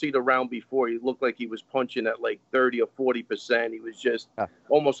 You could see the round before. He looked like he was punching at like 30 or 40%. He was just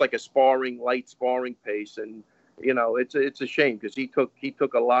almost like a light sparring pace. And, you know, it's a shame because he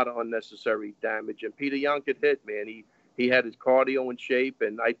took a lot of unnecessary damage. And Petr Yan could hit, man. He had his cardio in shape,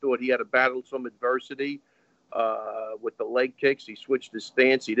 and I thought he had to battle some adversity with the leg kicks. He switched his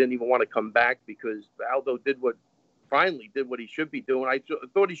stance. He didn't even want to come back because Aldo did what finally did what he should be doing. I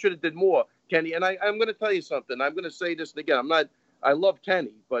thought he should have did more, Kenny. And I'm going to tell you something. I'm going to say this again. I love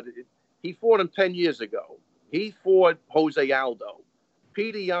Kenny, but he fought him 10 years ago. He fought Jose Aldo.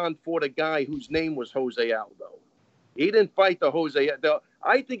 Peter Yan fought a guy whose name was Jose Aldo. He didn't fight the Jose.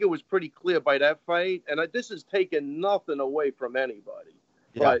 I think it was pretty clear by that fight, and this has taken nothing away from anybody.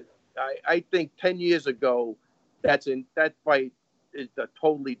 Yeah. But I think 10 years ago, that fight is a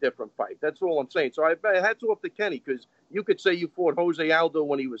totally different fight. That's all I'm saying. So I hats off to Kenny, because you could say you fought Jose Aldo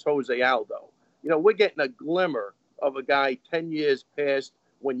when he was Jose Aldo. We're getting a glimmer of a guy 10 years past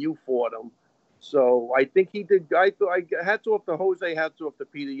when you fought him. So I think he did. I hats off to Jose, hats off to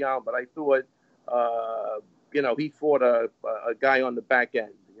Peter Yan, but I thought, he fought a guy on the back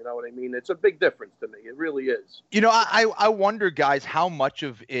end. You know what I mean? It's a big difference to me. It really is. I wonder, guys, how much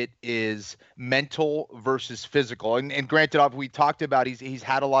of it is mental versus physical. And granted, we talked about he's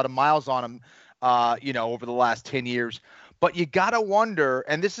had a lot of miles on him, over the last 10 years. But you got to wonder,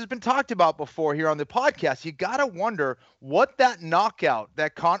 and this has been talked about before here on the podcast, you got to wonder what that knockout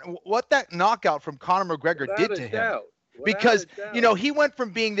from Conor McGregor did to him. Because, he went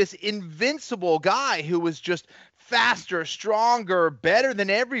from being this invincible guy who was just faster, stronger, better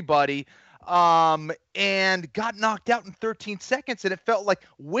than everybody, and got knocked out in 13 seconds. And it felt like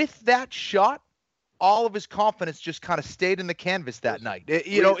with that shot, all of his confidence just kind of stayed in the canvas that night.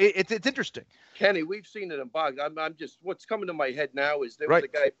 It's interesting. Kenny, we've seen it in boxing. I'm just, what's coming to my head now is there was a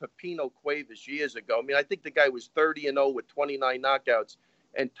guy, Pepino Cuevas, years ago. I mean, I think the guy was 30-0 with 29 knockouts,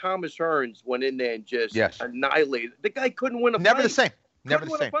 and Thomas Hearns went in there and just annihilated. The guy couldn't win a fight. Never the same. Never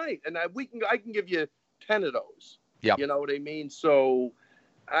the same. A fight. And I can give you 10 of those. Yeah. You know what I mean? So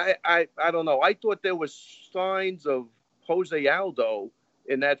I don't know. I thought there was signs of Jose Aldo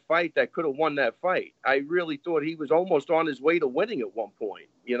in that fight that could have won that fight. I really thought he was almost on his way to winning at one point.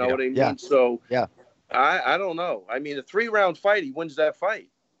 You know what I mean? Yeah. So I don't know. I mean, a 3-round fight, he wins that fight.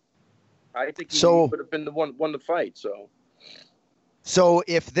 I think he would have been the one won the fight. So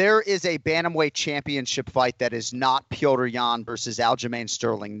if there is a bantamweight championship fight that is not Petr Yan versus Aljamain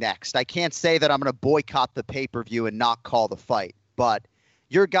Sterling next, I can't say that I'm going to boycott the pay-per-view and not call the fight, but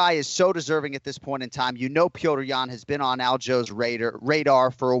your guy is so deserving at this point in time. Petr Yan has been on Aljo's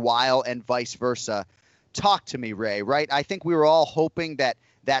radar for a while and vice versa. Talk to me, Ray, right? I think we were all hoping that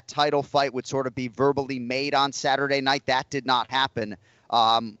title fight would sort of be verbally made on Saturday night. That did not happen.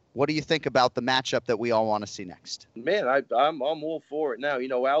 What do you think about the matchup that we all want to see next? Man, I'm all for it now.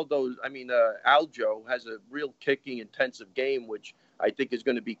 Aljo has a real kicking, intensive game, which I think is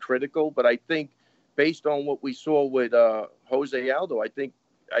going to be critical. But I think based on what we saw with Jose Aldo, I think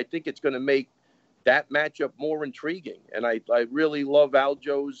it's going to make that matchup more intriguing. And I really love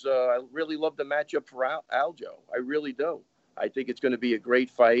Aljo's. I really love the matchup for Aljo. I really do. I think it's going to be a great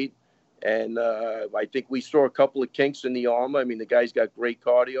fight. And I think we saw a couple of kinks in the armor. I mean, the guy's got great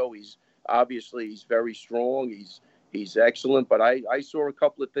cardio. He's very strong. He's excellent. But I saw a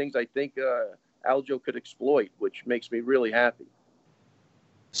couple of things I think Aljo could exploit, which makes me really happy.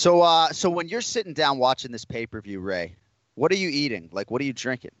 So when you're sitting down watching this pay-per-view, Ray, what are you eating? Like, what are you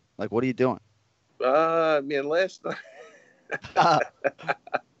drinking? Like, what are you doing? Man, last night.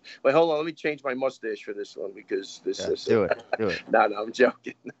 Wait, hold on. Let me change my mustache for this one because this is. Do it. No, I'm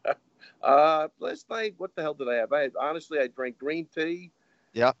joking. Last night, what the hell did I have? I drank green tea.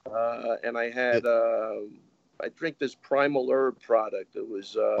 Yeah. And I had I drink this primal herb product. It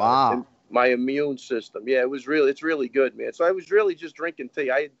was my immune system. Yeah, it's really good, man. So I was really just drinking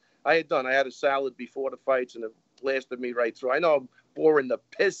tea. I had a salad before the fights, and it lasted me right through. I know I'm boring the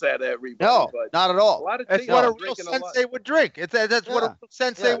piss out of everybody. No, but not at all. A lot of That's tea. what a real sensei would drink. That's what a real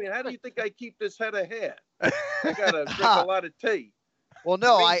sensei. I mean, how do you think I keep this head of hair? I gotta drink a lot of tea. Well,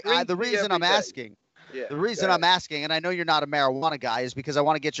 no, the reason I'm asking, I'm asking, and I know you're not a marijuana guy, is because I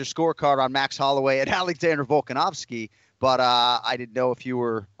want to get your scorecard on Max Holloway and Alexander Volkanovski, but I didn't know if you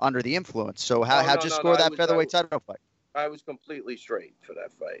were under the influence. So how'd you score that featherweight title fight? I was completely straight for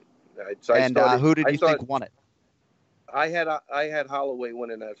that fight. Who did you think won it? I had Holloway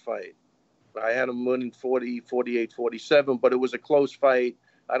winning that fight. I had him winning 40, 48, 47, but it was a close fight.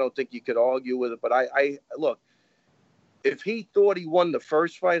 I don't think you could argue with it. But I look, if he thought he won the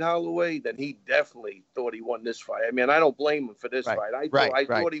first fight, Holloway, then he definitely thought he won this fight. I mean, I don't blame him for this fight. I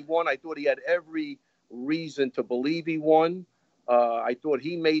thought he won. I thought he had every reason to believe he won. I thought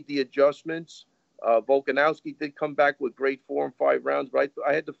he made the adjustments. Volkanovski did come back with great 4 and 5 rounds, but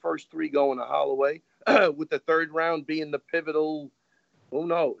I had the first 3 going to Holloway, with the 3rd round being the pivotal. Who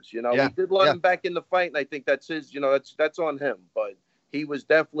knows? He did let him back in the fight, and I think that's his. That's on him. But he was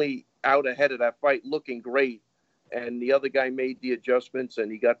definitely out ahead of that fight, looking great. and the other guy made the adjustments,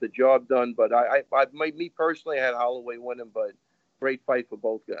 and he got the job done. But me personally, I had Holloway winning, but great fight for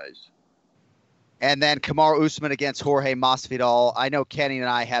both guys. And then Kamaru Usman against Jorge Masvidal. I know Kenny and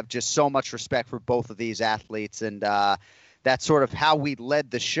I have just so much respect for both of these athletes, and that's sort of how we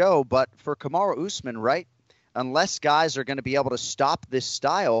led the show. But for Kamaru Usman, right, unless guys are going to be able to stop this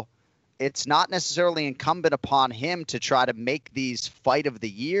style, it's not necessarily incumbent upon him to try to make these fight of the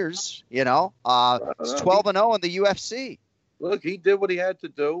years, you know. It's 12-0 in the UFC. Look, he did what he had to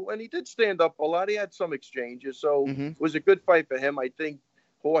do, and he did stand up a lot. He had some exchanges, so it was a good fight for him. I think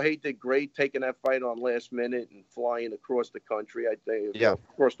Jorge did great taking that fight on last minute and flying across the country, I think. Yeah.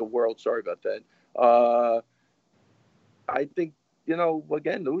 Across the world. Sorry about that. I think, you know,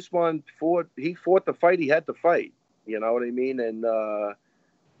 again, Usman fought the fight he had to fight. You know what I mean? And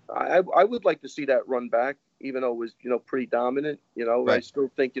I would like to see that run back, even though it was, you know, pretty dominant. You know, right. I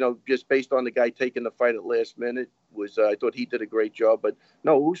still think, you know, just based on the guy taking the fight at last minute, I thought he did a great job. But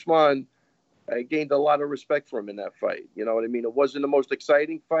no, Usman, I gained a lot of respect for him in that fight. You know what I mean? It wasn't the most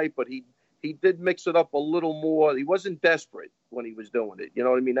exciting fight, but he did mix it up a little more. He wasn't desperate when he was doing it. You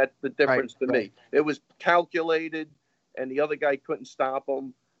know what I mean? That's the difference to me. It was calculated, and the other guy couldn't stop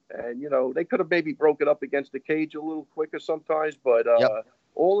him. And, you know, they could have maybe broke it up against the cage a little quicker sometimes, but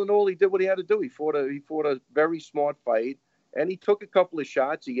all in all, he did what he had to do. He fought a very smart fight, and he took a couple of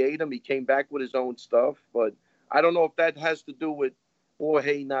shots. He ate them. He came back with his own stuff, but I don't know if that has to do with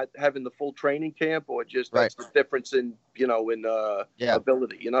Jorge not having the full training camp, or just that's the difference in, you know, in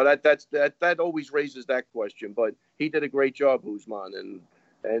ability. You know, that always raises that question. But he did a great job, Usman,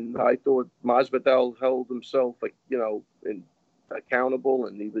 and I thought Masvidal held himself, like, you know, accountable,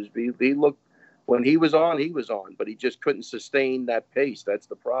 and he looked, when he was on, but he just couldn't sustain that pace. That's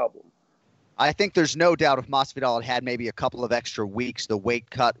the problem. I think there's no doubt if Masvidal had maybe a couple of extra weeks, the weight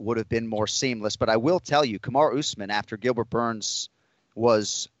cut would have been more seamless. But I will tell you, Kamaru Usman, after Gilbert Burns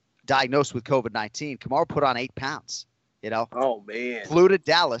was diagnosed with COVID-19, Kamaru put on 8 pounds, you know. Oh, man. Flew to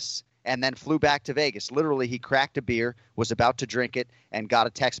Dallas and then flew back to Vegas. Literally, he cracked a beer, was about to drink it, and got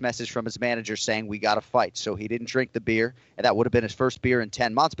a text message from his manager saying, "We got to fight." So he didn't drink the beer, and that would have been his first beer in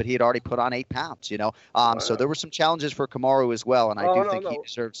 10 months, but he had already put on 8 pounds, you know. So there were some challenges for Kamaru as well, and I do think he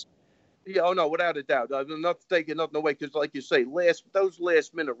deserves. Yeah, oh no, without a doubt. I'm not taking nothing away, because, like you say, those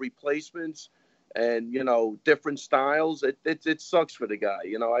last minute replacements and, you know, different styles, it sucks for the guy.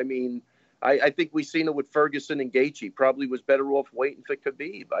 You know, I mean, I think we've seen it with Ferguson and Gaethje. Probably was better off waiting for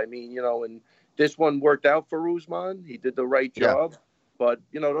Khabib. I mean, you know, and this one worked out for Usman. He did the right job. But,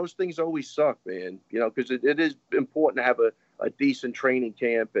 you know, those things always suck, man. You know, because it is important to have a decent training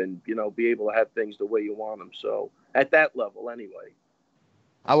camp and, you know, be able to have things the way you want them. So at that level, anyway.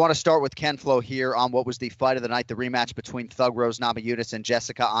 I want to start with Ken Flo here on what was the fight of the night, the rematch between Thug Rose Namajunas and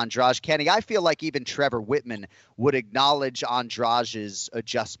Jessica Andrade. Kenny, I feel like even Trevor Whitman would acknowledge Andrade's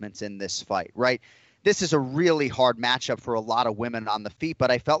adjustments in this fight, right? This is a really hard matchup for a lot of women on the feet, but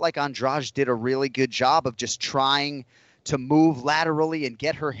I felt like Andrade did a really good job of just trying to move laterally and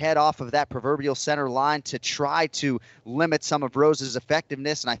get her head off of that proverbial center line to try to limit some of Rose's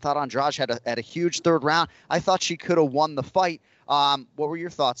effectiveness. And I thought Andrade had a huge third round. I thought she could have won the fight. What were your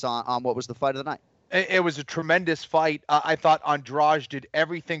thoughts on what was the fight of the night? It was a tremendous fight. I thought Andrade did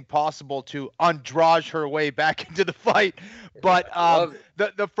everything possible to Andrade her way back into the fight. But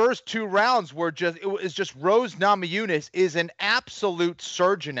the first 2 rounds were just Rose Namajunas is an absolute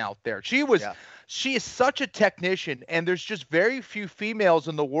surgeon out there. She is such a technician, and there's just very few females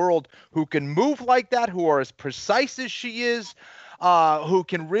in the world who can move like that, who are as precise as she is. Who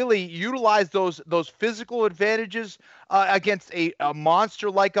can really utilize those physical advantages against a monster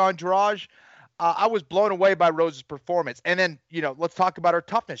like Andrade. I was blown away by Rose's performance. And then, you know, let's talk about her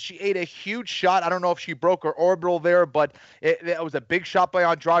toughness. She ate a huge shot. I don't know if she broke her orbital there, but it was a big shot by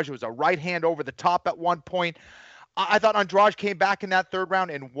Andrade. It was a right hand over the top at one point. I thought Andrade came back in that third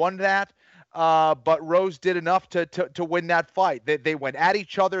round and won that. But Rose did enough to win that fight. They went at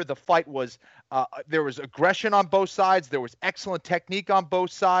each other. The fight was there was aggression on both sides. There was excellent technique on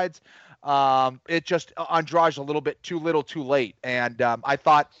both sides. It just Andrade a little bit too little, too late. And I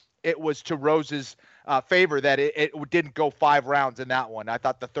thought it was to Rose's favor that it didn't go 5 rounds in that one. I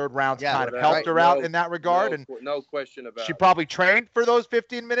thought the third round kind of helped her out in that regard. No question about it. She probably trained for those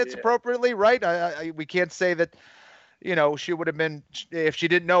 15 minutes appropriately, right? We can't say that. You know, she would have been, if she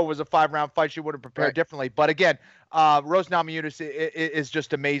didn't know it was a 5-round fight, she would have prepared differently. But again, Rose Namajunas is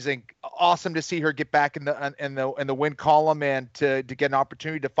just amazing. Awesome to see her get back in the win column and to get an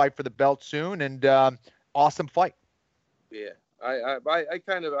opportunity to fight for the belt soon. And awesome fight. Yeah, I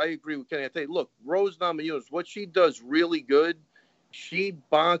agree with Kenny. I think, look, Rose Namajunas, what she does really good she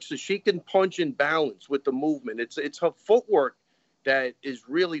boxes. She can punch in balance with the movement. It's her footwork that is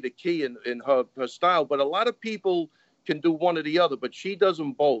really the key in her style. But a lot of people can do one or the other, but she does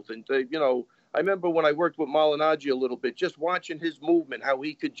them both. And, I remember when I worked with Malignaggi a little bit, just watching his movement, how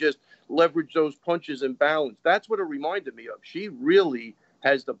he could just leverage those punches and balance. That's what it reminded me of. She really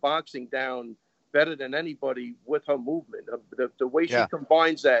has the boxing down better than anybody with her movement. The way she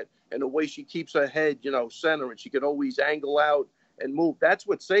combines that and the way she keeps her head, center, and she can always angle out and move. That's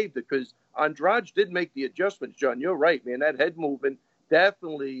what saved it, because Andrade did make the adjustments, John. You're right, man. That head movement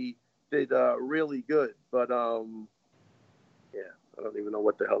definitely did really good. But, I don't even know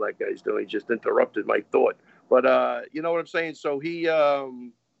what the hell that guy's doing. He just interrupted my thought. But you know what I'm saying? So he I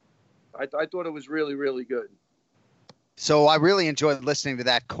thought it was really, really good. So I really enjoyed listening to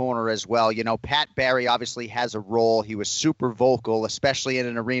that corner as well. Pat Barry obviously has a role. He was super vocal, especially in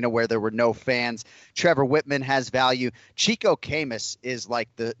an arena where there were no fans. Trevor Whitman has value. Chico Camus is like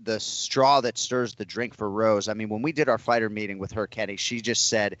the straw that stirs the drink for Rose. I mean, when we did our fighter meeting with her, Kenny, she just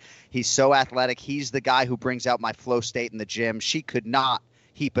said, he's so athletic. He's the guy who brings out my flow state in the gym. She could not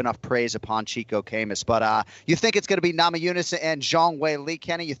heap enough praise upon Chico Camus. But you think it's going to be Namajunas and Zhang Wei Li,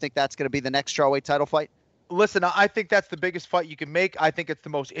 Kenny? You think that's going to be the next strawweight title fight? Listen, I think that's the biggest fight you can make. I think it's the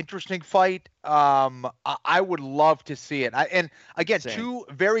most interesting fight. I would love to see it. And again, Same. Two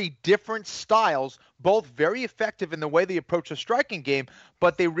very different styles, both very effective in the way they approach the striking game,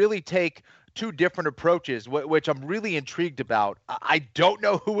 but they really take two different approaches, which I'm really intrigued about. I don't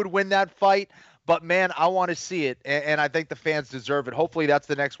know who would win that fight, but man, I want to see it, and I think the fans deserve it. Hopefully that's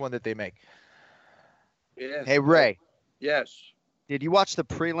the next one that they make. Yeah. Hey, Ray. Yes. Did you watch the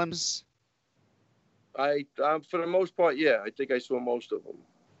prelims? I for the most part, yeah. I think I saw most of them.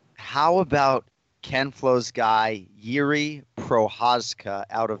 How about Ken Flo's guy, Yuri Prochazka,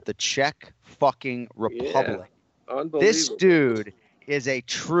 out of the Czech fucking Republic? Yeah. Unbelievable. This dude is a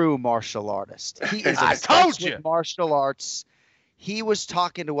true martial artist. He is I told you. with martial arts. He was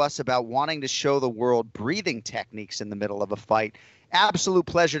talking to us about wanting to show the world breathing techniques in the middle of a fight. Absolute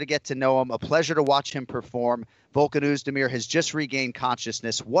pleasure to get to know him. A pleasure to watch him perform. Volkan Oezdemir has just regained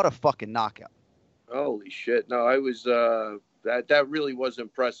consciousness. What a fucking knockout. Holy shit. No, I was that really was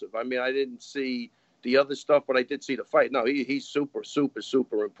impressive. I mean, I didn't see the other stuff, but I did see the fight. No, he's super, super,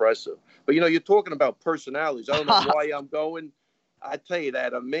 super impressive. But, you're talking about personalities. I don't know why I'm going. I tell you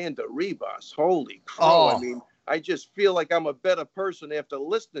that Amanda Ribas, holy crow. I mean, I just feel like I'm a better person after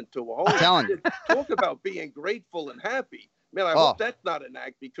listening to her. Holy shit. Talk about being grateful and happy. Man, I hope that's not an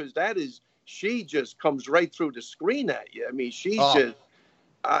act, because she just comes right through the screen at you. I mean, she's just...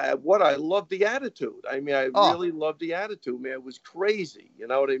 I love the attitude. I mean, I really love the attitude, man. It was crazy. You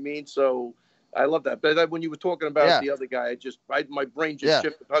know what I mean? So I love that. But when you were talking about the other guy, my brain just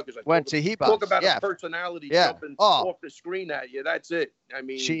shifted. Because I went to Hebas. Talk about a personality jumping off the screen at you. That's it. I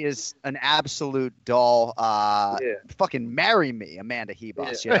mean, she is an absolute doll. Fucking marry me, Amanda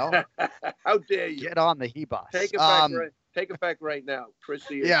Hebas. How dare you? Get on the Hebas. Take it back. Take it back right now,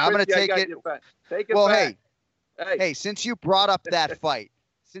 Christy. Yeah, I'm going to take it. Take it back. Hey, since you brought up that fight.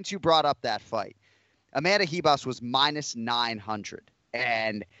 Amanda Hebas was minus 900,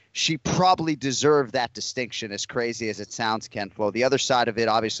 and she probably deserved that distinction, as crazy as it sounds, Ken Flo. The other side of it,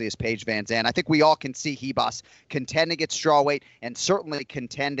 obviously, is Paige Van Zandt. I think we all can see Hebas contending at strawweight and certainly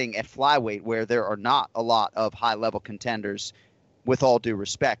contending at flyweight, where there are not a lot of high-level contenders, with all due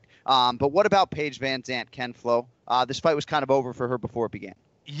respect. But what about Paige Van Zandt, Ken Flo? This fight was kind of over for her before it began.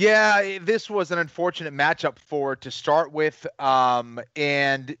 Yeah, this was an unfortunate matchup for her to start with.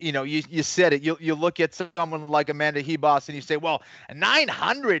 And, you said it. You look at someone like Amanda Hebas and you say, well, a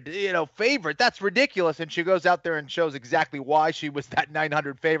 900, favorite, that's ridiculous. And she goes out there and shows exactly why she was that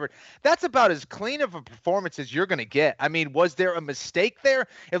 900 favorite. That's about as clean of a performance as you're going to get. I mean, was there a mistake there?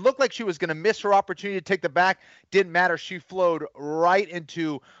 It looked like she was going to miss her opportunity to take the back. Didn't matter. She flowed right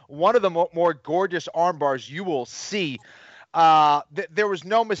into one of the more gorgeous arm bars you will see. There was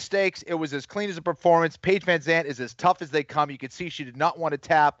no mistakes. It was as clean as a performance. Paige Van Zandt is as tough as they come. You could see she did not want to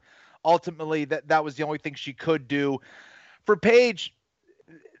tap. Ultimately, that was the only thing she could do. For Paige,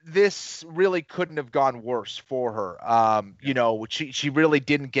 this really couldn't have gone worse for her. She really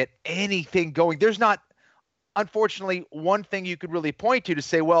didn't get anything going. There's not, unfortunately, one thing you could really point to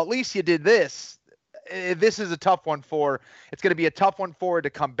say, well, at least you did this. This is a tough one for her. It's going to be a tough one for her to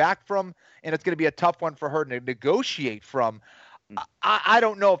come back from, and it's going to be a tough one for her to negotiate from. I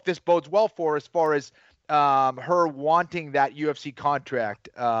don't know if this bodes well for her as far as her wanting that UFC contract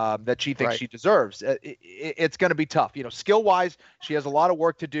that she thinks she deserves. It's going to be tough. Skill-wise, she has a lot of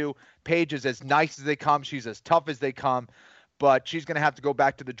work to do. Paige is as nice as they come. She's as tough as they come. But she's going to have to go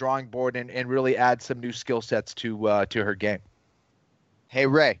back to the drawing board and really add some new skill sets to her game. Hey,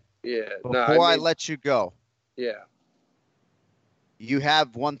 Ray. Yeah. Before I let you go. Yeah. You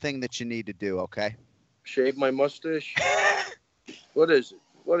have one thing that you need to do, okay? Shave my mustache? What is it?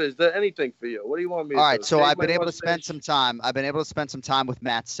 What is that? Anything for you? What do you want me to do? All right, so Shave I've been my able mustache? to spend some time. I've been able to spend some time with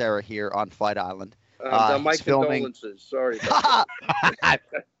Matt Serra here on Fight Island. My He's filming. condolences. Sorry about that.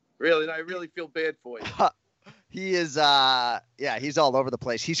 Really, I really feel bad for you. He is, he's all over the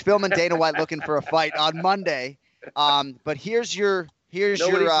place. He's filming Dana White looking for a fight on Monday. But here's what he's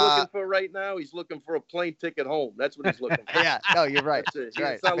looking for right now? He's looking for a plane ticket home. That's what he's looking for. Yeah, no, you're right. That's it.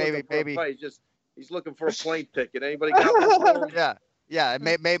 Right. He's not looking for a fight. He's looking for a plane ticket. Anybody got one for him? Yeah,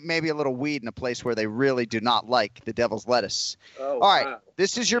 maybe a little weed in a place where they really do not like the devil's lettuce. Oh, all right, wow.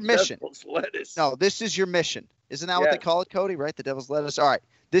 This is your mission. Devil's lettuce. No, this is your mission. Isn't that what they call it, Cody, right? The devil's lettuce? All right,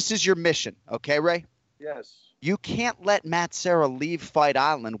 this is your mission, okay, Ray? Yes. You can't let Matt Serra leave Fight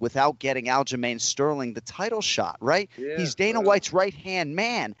Island without getting Aljamain Sterling the title shot, right? Yeah, He's Dana White's right-hand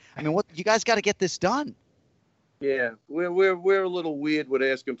man. I mean, you guys got to get this done. Yeah, we're a little weird with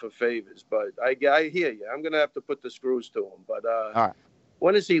asking for favors, but I hear you. I'm gonna have to put the screws to him. But all right,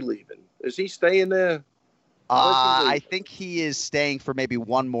 when is he leaving? Is he staying there? I think he is staying for maybe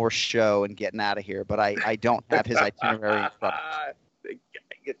one more show and getting out of here, but I don't have his itinerary in front of me.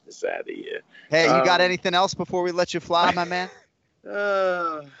 Get this out of here. Hey, you got anything else before we let you fly, my man?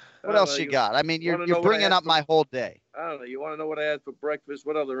 What else you got? I mean, you're bringing up my whole day. I don't know. You want to know what I had for breakfast?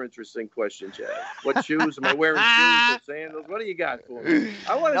 What other interesting questions you have? What shoes? Am I wearing shoes or sandals? What do you got for me?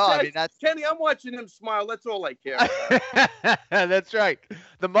 I want to Kenny, I'm watching him smile. That's all I care about. That's right.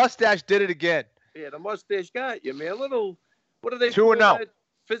 The mustache did it again. Yeah, the mustache got you, man. What are they 2-0.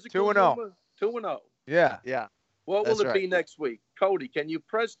 Physical 2-0. 2-0. Yeah. What will it be next week? Cody, can you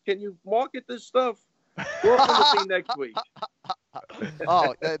market this stuff? What will it be next week?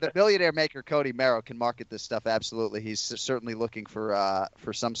 The millionaire maker Cody Merrow can market this stuff. Absolutely. He's certainly looking for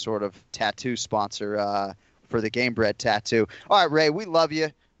some sort of tattoo sponsor for the Game Bread tattoo. All right, Ray, we love you.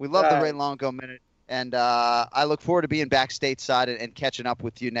 We love the Ray Longo Minute. And I look forward to being back stateside and catching up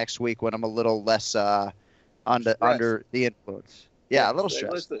with you next week when I'm a little less under the influence. Yeah, a little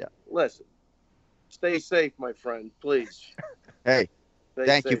stressed. Listen. Stay safe, my friend, please. Hey,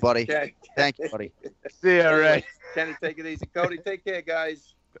 thank you, buddy. Thank you, buddy. See you, Ray. Kenny, take it easy. Cody, take care,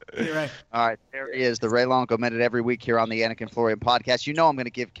 guys. You're right. All right, there he is, the Ray Longo Minute every week here on the Anik and Florian podcast. You know I'm going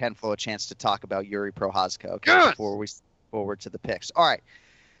to give Ken Flo a chance to talk about Yuri Prochazka, okay, before we forward to the picks. All right,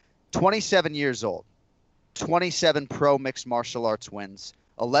 27 years old, 27 pro mixed martial arts wins,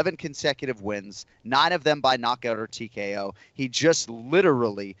 11 consecutive wins, 9 of them by knockout or TKO. He just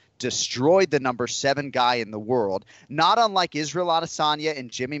literally destroyed the number 7 guy in the world. Not unlike Israel Adesanya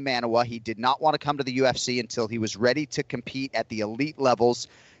and Jimmy Manuwa, he did not want to come to the UFC until he was ready to compete at the elite levels.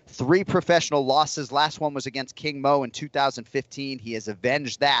 3 professional losses. Last one was against King Mo in 2015. He has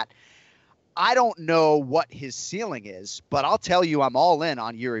avenged that. I don't know what his ceiling is, but I'll tell you I'm all in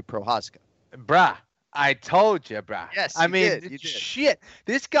on Yuri Prochazka. Bruh. I told you, bro. Yes, I mean, shit.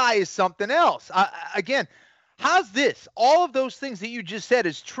 This guy is something else. Again, how's this? All of those things that you just said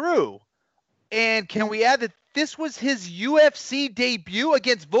is true. And can we add that this was his UFC debut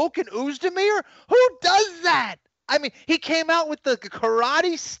against Volkan Oezdemir? Who does that? I mean, he came out with the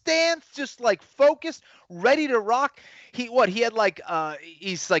karate stance, just like focused, ready to rock. He had like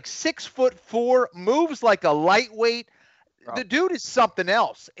he's like 6'4", moves like a lightweight. The dude is something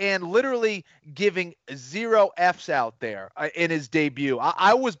else, and literally giving 0 Fs out there in his debut.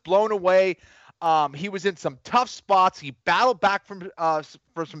 I was blown away. He was in some tough spots. He battled back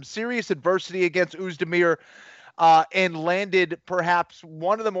for some serious adversity against Oezdemir and landed perhaps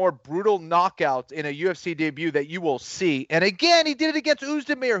one of the more brutal knockouts in a UFC debut that you will see. And again, he did it against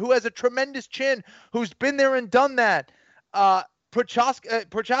Oezdemir, who has a tremendous chin, who's been there and done that.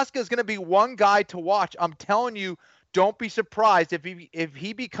 Prochazka is going to be one guy to watch. I'm telling you. Don't be surprised if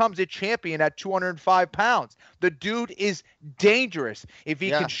he becomes a champion at 205 pounds. The dude is dangerous. If he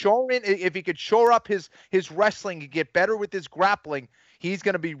can shore up his wrestling and get better with his grappling, he's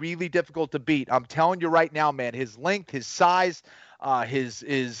going to be really difficult to beat. I'm telling you right now, man. His length, his size,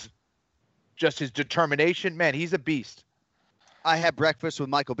 his determination, man. He's a beast. I had breakfast with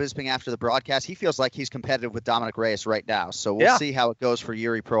Michael Bisping after the broadcast. He feels like he's competitive with Dominic Reyes right now. So we'll see how it goes for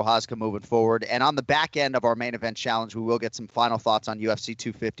Yuri Prochazka moving forward. And on the back end of our main event challenge, we will get some final thoughts on UFC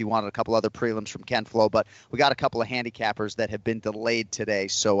 251 and a couple other prelims from Ken Flo. But we got a couple of handicappers that have been delayed today.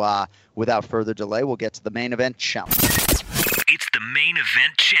 So without further delay, we'll get to the main event challenge. It's the main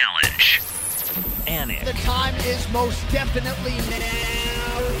event challenge. Anik. The time is most definitely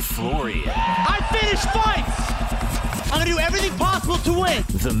now. Florian. I finish fights! I'm going to do everything possible to win.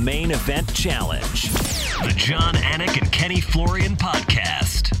 The Main Event Challenge. The John Anik and Kenny Florian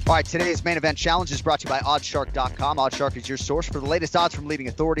podcast. All right, today's Main Event Challenge is brought to you by Oddshark.com. Oddshark is your source for the latest odds from leading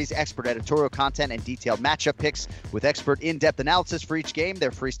authorities, expert editorial content, and detailed matchup picks. With expert in-depth analysis for each game,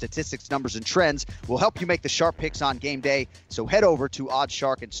 their free statistics, numbers, and trends will help you make the sharp picks on game day. So head over to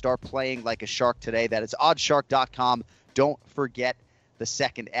Oddshark and start playing like a shark today. That is Oddshark.com. Don't forget the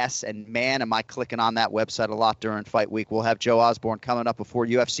second S, and man, am I clicking on that website a lot during fight week. We'll have Joe Osborne coming up before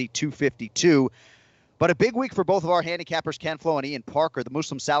UFC 252. But a big week for both of our handicappers, Ken Flo and Ian Parker. The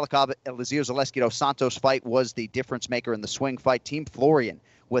Muslim Salikov Elizeu Zaleski dos Santos fight was the difference maker in the swing fight. Team Florian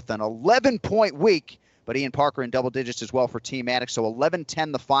with an 11-point week, but Ian Parker in double digits as well for Team Anik. So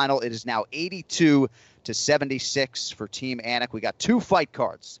 11-10 the final. It is now 82-76 for Team Anik. We got two fight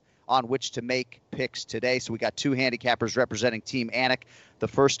cards on which to make picks today. So we got two handicappers representing Team Anik, the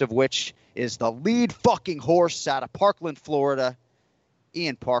first of which is the lead fucking horse out of Parkland, Florida,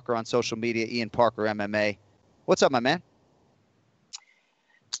 Ian Parker on social media, Ian Parker MMA. What's up, my man?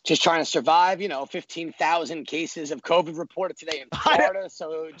 Just trying to survive, 15,000 cases of COVID reported today in Florida.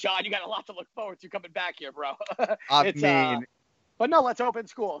 So, John, you got a lot to look forward to coming back here, bro. But no, let's open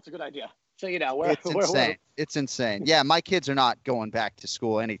school. It's a good idea. So, it's insane. It's insane. Yeah, my kids are not going back to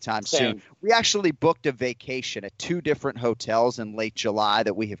school anytime soon. We actually booked a vacation at two different hotels in late July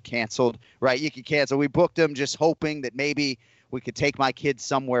that we have canceled. Right, you can cancel. We booked them just hoping that maybe we could take my kids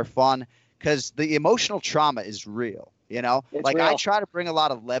somewhere fun, because the emotional trauma is real, It's real. I try to bring a lot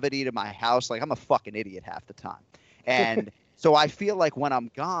of levity to my house. Like, I'm a fucking idiot half the time. And so I feel like when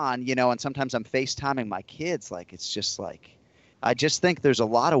I'm gone, and sometimes I'm FaceTiming my kids, like, it's just like, I just think there's a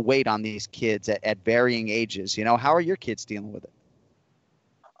lot of weight on these kids at varying ages. How are your kids dealing with it?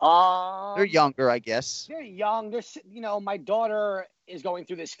 They're younger, I guess. They're young. My daughter is going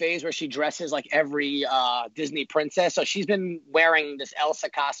through this phase where she dresses like every Disney princess. So she's been wearing this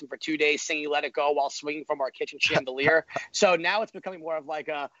Elsa costume for 2 days, singing Let It Go while swinging from our kitchen chandelier. So now it's becoming more of like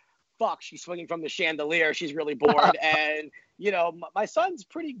she's swinging from the chandelier. She's really bored. And, my son's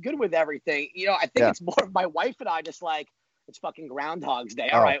pretty good with everything. I think it's more of my wife and I just like, it's fucking Groundhog's Day.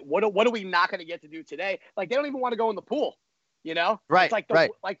 All right, what are we not going to get to do today? Like, they don't even want to go in the pool. Right. It's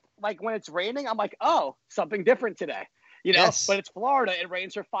like like when it's raining, I'm like, oh, something different today. Yes. But it's Florida. It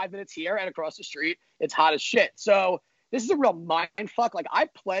rains for 5 minutes here, and across the street, it's hot as shit. So this is a real mind fuck. Like, I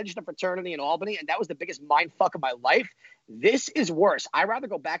pledged a fraternity in Albany, and that was the biggest mind fuck of my life. This is worse. I'd rather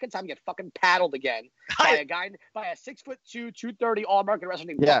go back in time and get fucking paddled again by a 6'2", 230 All-American wrestler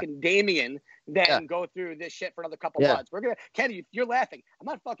named fucking Damien than go through this shit for another couple months. Kenny, you're laughing. I'm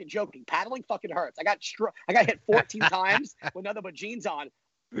not fucking joking. Paddling fucking hurts. I got hit 14 times with nothing but jeans on.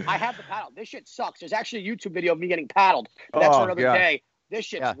 I have the paddle. This shit sucks. There's actually a YouTube video of me getting paddled. But that's for another day. This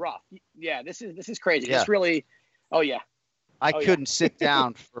shit's rough. Yeah, this is crazy. It's really, I couldn't sit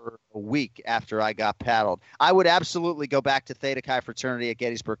down for a week after I got paddled. I would absolutely go back to Theta Chi fraternity at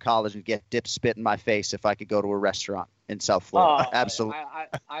Gettysburg College and get dip spit in my face if I could go to a restaurant in South Florida. Absolutely.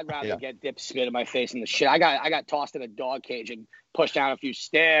 I'd rather get dip spit in my face than the shit. I got tossed in a dog cage and pushed down a few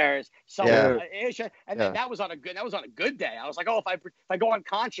stairs. Then that was on a good day. I was like, if I go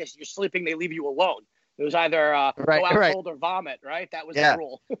unconscious, you're sleeping, they leave you alone. It was either go out cold or vomit, right? That was the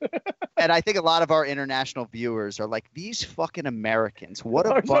rule. And I think a lot of our international viewers are like, these fucking Americans, what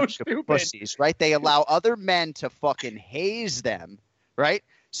a bunch of pussies, right? They allow other men to fucking haze them, right?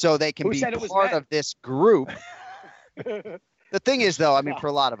 So they can be part of this group. The thing is, though, I mean, for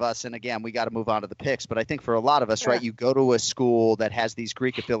a lot of us, and again, we got to move on to the picks, but I think for a lot of us, right, you go to a school that has these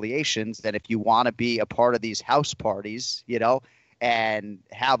Greek affiliations, and if you want to be a part of these house parties, and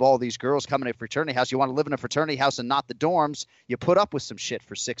have all these girls come in a fraternity house. You want to live in a fraternity house and not the dorms. You put up with some shit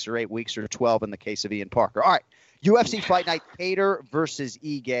for 6 or 8 weeks or 12 in the case of Ian Parker. All right, UFC Fight Night, Kattar versus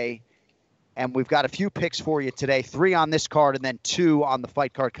Ige. And we've got a few picks for you today, 3 on this card and then 2 on the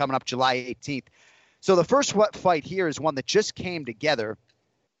fight card coming up July 18th. So the first fight here is one that just came together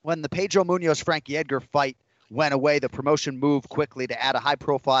when the Pedro Munoz-Frankie Edgar fight went away. The promotion moved quickly to add a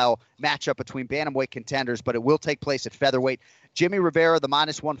high-profile matchup between bantamweight contenders, but it will take place at featherweight. Jimmy Rivera, the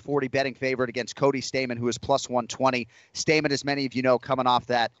 -140 betting favorite against Cody Stamann, who is +120. Stamann, as many of you know, coming off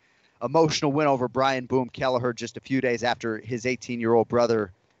that emotional win over Brian Boom Kelleher just a few days after his 18-year-old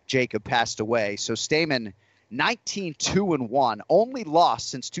brother Jacob passed away. So Stamann, 19-2-1, only loss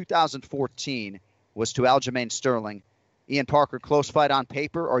since 2014 was to Aljamain Sterling. Ian Parker, close fight on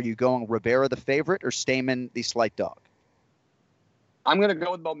paper. Are you going Rivera the favorite or Stamann the slight dog? I'm going to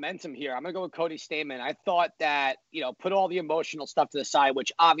go with momentum here. I'm going to go with Cody Stamann. I thought that, put all the emotional stuff to the side,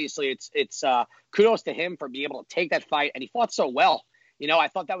 which obviously it's kudos to him for being able to take that fight. And he fought so well. I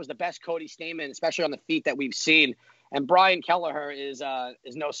thought that was the best Cody Stamann, especially on the feet, that we've seen. And Brian Kelleher is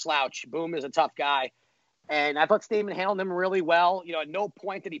no slouch. Boom is a tough guy. And I thought Stamen handled him really well. At no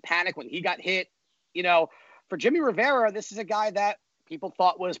point did he panic when he got hit. For Jimmy Rivera, this is a guy that people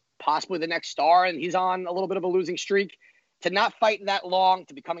thought was possibly the next star, and he's on a little bit of a losing streak. To not fight that long,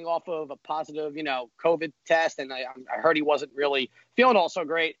 to be coming off of a positive, COVID test, and I heard he wasn't really feeling all so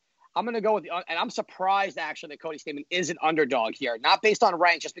great. I'm going to go with and I'm surprised actually that Cody Stamen is an underdog here, not based on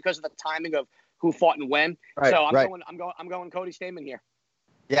rank, just because of the timing of who fought and when. Right, so right. I'm going Cody Stamen here.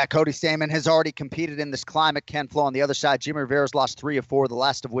 Yeah, Cody Stamen has already competed in this climate. Ken Flo on the other side. Jimmy Rivera's lost 3 of 4, the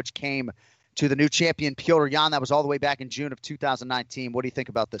last of which came to the new champion Petr Yan. That was all the way back in June of 2019. What do you think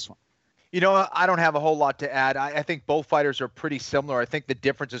about this one? I don't have a whole lot to add. I think both fighters are pretty similar. I think the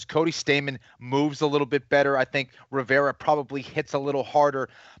difference is Cody Stamen moves a little bit better. I think Rivera probably hits a little harder.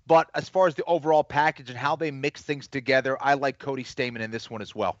 But as far as the overall package and how they mix things together, I like Cody Stamen in this one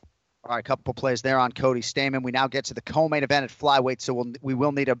as well. All right, a couple plays there on Cody Stamen. We now get to the co-main event at flyweight, so we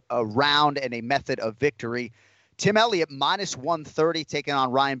will need a round and a method of victory. Tim Elliott minus 130 taking on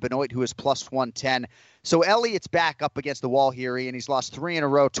Ryan Benoit, who is plus 110. So Elliott's back up against the wall here, and he's lost 3 in a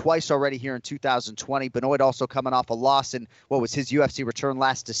row, twice already here in 2020. Benoit also coming off a loss in what was his UFC return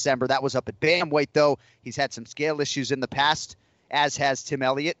last December. That was up at bantamweight, though. He's had some scale issues in the past, as has Tim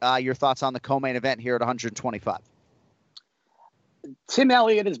Elliott. Your thoughts on the co-main event here at 125? Tim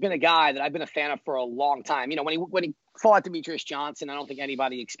Elliott has been a guy that I've been a fan of for a long time. When he fought Demetrius Johnson, I don't think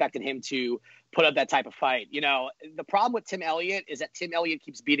anybody expected him to put up that type of fight. The problem with Tim Elliott is that Tim Elliott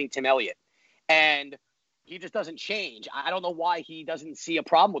keeps beating Tim Elliott, and he just doesn't change. I don't know why he doesn't see a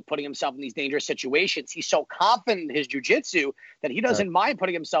problem with putting himself in these dangerous situations. He's so confident in his jiu-jitsu that he doesn't mind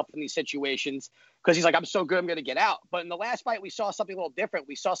putting himself in these situations because he's like, I'm so good, I'm going to get out. But in the last fight, we saw something a little different.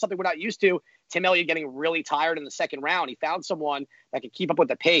 We saw something we're not used to. Tim Elliott getting really tired in the second round. He found someone that could keep up with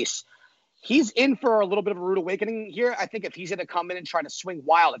the pace. He's in for a little bit of a rude awakening here. I think if he's going to come in and try to swing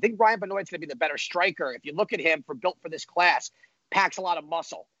wild, I think Ryan Benoit's going to be the better striker. If you look at him, built for this class, packs a lot of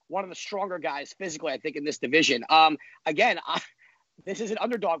muscle. One of the stronger guys physically, I think, in this division. This is an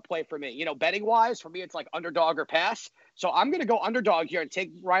underdog play for me. Betting wise, for me, it's like underdog or pass. So I'm going to go underdog here and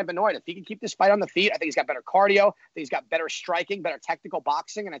take Ryan Benoit. If he can keep this fight on the feet, I think he's got better cardio. I think he's got better striking, better technical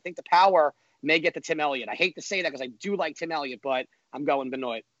boxing, and I think the power may get to Tim Elliott. I hate to say that because I do like Tim Elliott, but I'm going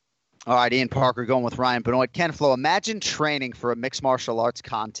Benoit. All right, Ian Parker going with Ryan Benoit. Ken Flo, imagine training for a mixed martial arts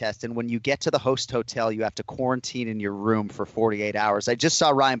contest, and when you get to the host hotel, you have to quarantine in your room for 48 hours. I just saw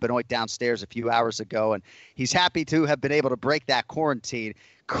Ryan Benoit downstairs a few hours ago, and he's happy to have been able to break that quarantine.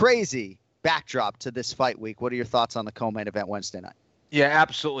 Crazy backdrop to this fight week. What are your thoughts on the co-main event Wednesday night? Yeah,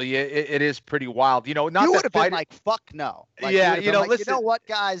 absolutely. It is pretty wild. Not you would that have been like, fuck no. Like, yeah, listen, you know what,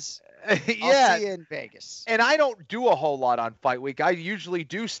 guys? I'll see you in Vegas. And I don't do a whole lot on fight week. I usually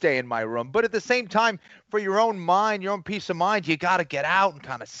do stay in my room. But at the same time, for your own mind, your own peace of mind, you got to get out and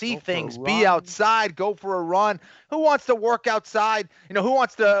kind of see things, be outside, go for a run. Who wants to work outside? Who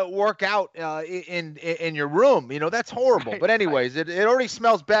wants to work out in your room? That's horrible. But anyways, it already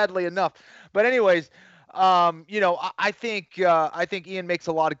smells badly enough. But anyways, I think Ian makes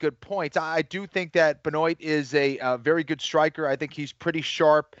a lot of good points. I do think that Benoit is a very good striker. I think he's pretty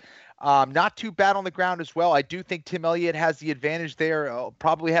sharp. Not too bad on the ground as well. I do think Tim Elliott has the advantage there,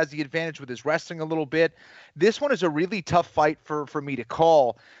 probably has the advantage with his wrestling a little bit. This one is a really tough fight for me to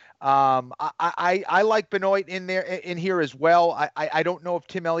call. I like Benoit in here as well. I don't know if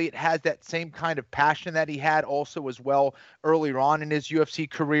Tim Elliott has that same kind of passion that he had also as well earlier on in his UFC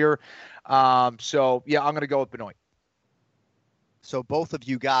career. So yeah, I'm going to go with Benoit. So both of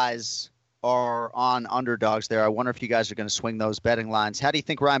you guys are on underdogs there. I wonder if you guys are going to swing those betting lines. How do you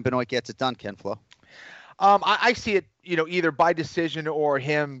think Ryan Benoit gets it done, Ken Flo? I see it, either by decision or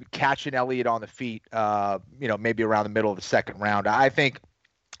him catching Elliott on the feet, maybe around the middle of the second round. I think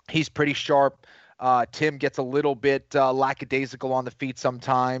he's pretty sharp. Tim gets a little bit lackadaisical on the feet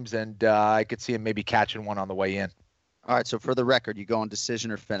sometimes, and I could see him maybe catching one on the way in. All right, so for the record, you going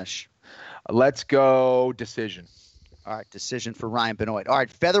decision or finish? Let's go decision. All right, decision for Ryan Benoit. All right,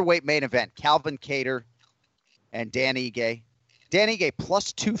 featherweight main event, Calvin Kattar and Dan Ige. Dan Ige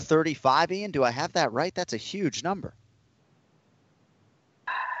plus 235, Ian. Do I have that right? That's a huge number.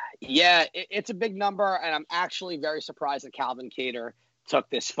 Yeah, it's a big number, and I'm actually very surprised that Calvin Kattar took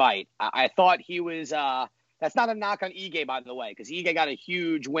this fight. I thought he was that's not a knock on Ige, by the way, because Ige got a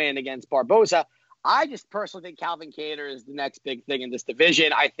huge win against Barboza. I just personally think Calvin Kattar is the next big thing in this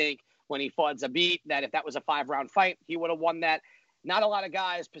division. I think when he fought Zabit, that if that was a 5-round fight, he would have won that. Not a lot of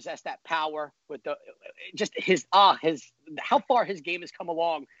guys possess that power with his how far his game has come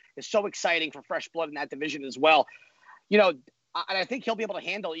along is so exciting for fresh blood in that division as well. And I think he'll be able to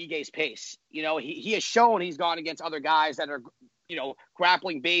handle Ige's pace. He has shown he's gone against other guys that are,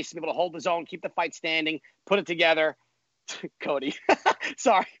 grappling base, be able to hold his own, keep the fight standing, put it together. Cody.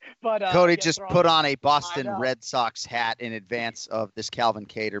 Sorry. But Cody just put on a Boston Red Sox hat in advance of this Calvin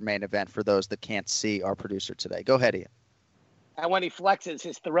Kattar main event for those that can't see our producer today. Go ahead, Ian. And when he flexes,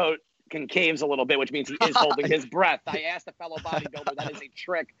 his throat concaves a little bit, which means he is holding his breath. I asked a fellow bodybuilder, that is a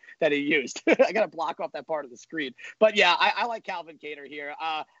trick that he used. I got to block off that part of the screen. But yeah, I like Calvin Kattar here.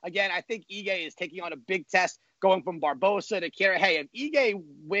 Again, I think Ige is taking on a big test going from Barbosa to Kattar. Hey, if Ige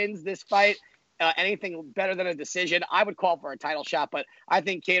wins this fight, anything better than a decision, I would call for a title shot, but I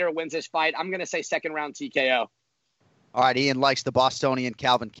think Kattar wins this fight. I'm going to say second round TKO. All right, Ian likes the Bostonian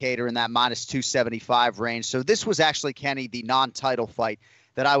Calvin Kattar in that minus 275 range. So this was actually, Kenny, the non-title fight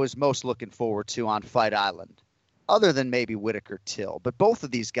that I was most looking forward to on Fight Island, other than maybe Whitaker-Till. But both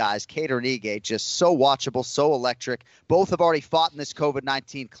of these guys, Kattar and Ige, just so watchable, so electric. Both have already fought in this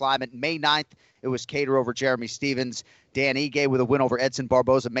COVID-19 climate. May 9th, it was Kattar over Jeremy Stevens. Dan Ige with a win over Edson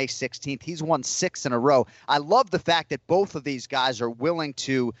Barboza May 16th. He's won 6 in a row. I love the fact that both of these guys are willing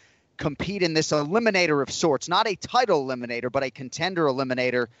to compete in this eliminator of sorts. Not a title eliminator, but a contender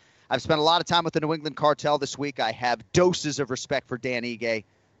eliminator. I've spent a lot of time with the New England Cartel this week. I have doses of respect for Dan Ige.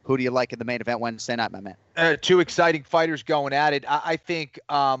 Who do you like in the main event Wednesday night, my man? Two exciting fighters going at it. I think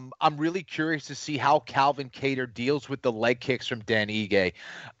I'm really curious to see how Calvin Kattar deals with the leg kicks from Dan Ige.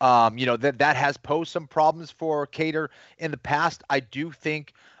 That has posed some problems for Kattar in the past. I do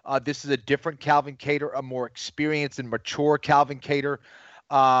think this is a different Calvin Kattar, a more experienced and mature Calvin Kattar,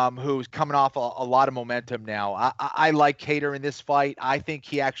 who's coming off a lot of momentum now. I like Kattar in this fight. I think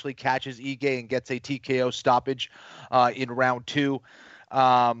he actually catches Ige and gets a TKO stoppage in round 2.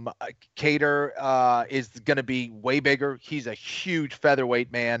 Kattar is going to be way bigger. He's a huge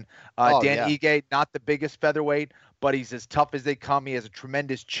featherweight, man. Ige, not the biggest featherweight, but he's as tough as they come. He has a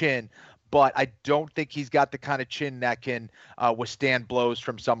tremendous chin, but I don't think he's got the kind of chin that can withstand blows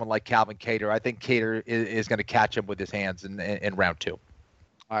from someone like Calvin Kattar. I think Kattar is going to catch him with his hands in round 2.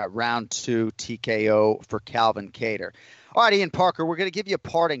 All right, round 2 TKO for Calvin Kattar. All right, Ian Parker, we're going to give you a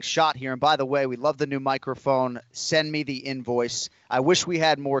parting shot here. And by the way, we love the new microphone. Send me the invoice. I wish we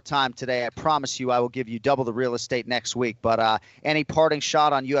had more time today. I promise you I will give you double the real estate next week. But any parting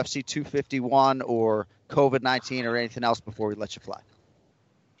shot on UFC 251 or COVID-19 or anything else before we let you fly?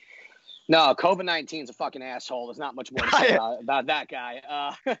 No, COVID-19 is a fucking asshole. There's not much more to say about that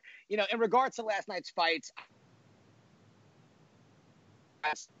guy. In regards to last night's fights,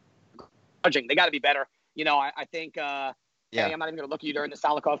 they got to be better. I think I'm not even going to look at you during the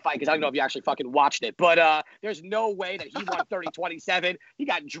Salikov fight because I don't know if you actually fucking watched it. But there's no way that he won 30-27. He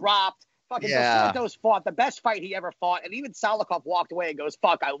got dropped. Fucking Santos fought the best fight he ever fought, and even Salikov walked away and goes,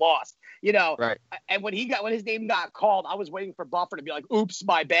 "Fuck, I lost." Right. And when his name got called, I was waiting for Buffer to be like, "Oops,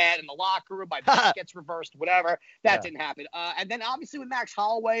 my bad." In the locker room, my bet gets reversed, whatever. That didn't happen. And then obviously with Max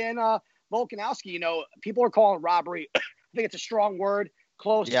Holloway and Volkanovski, people are calling robbery. I think it's a strong word.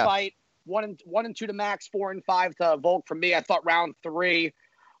 Close fight. 1 and 2 to Max, 4 and 5 to Volk. For me, I thought round 3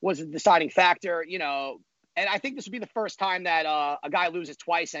 was a deciding factor. And I think this would be the first time that a guy loses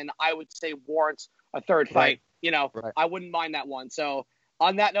twice, and I would say warrants a third fight. I wouldn't mind that one. So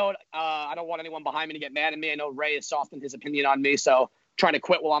on that note, I don't want anyone behind me to get mad at me. I know Ray has softened his opinion on me, so trying to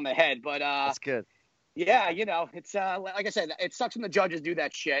quit while I'm ahead. But that's good. Yeah, it's like I said, it sucks when the judges do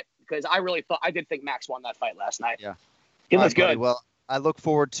that shit because I did think Max won that fight last night. Yeah, he looks good. Buddy, well, I look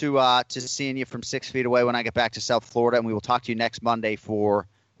forward to seeing you from 6 feet away when I get back to South Florida, and we will talk to you next Monday for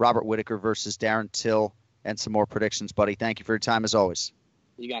Robert Whitaker versus Darren Till and some more predictions, buddy. Thank you for your time as always.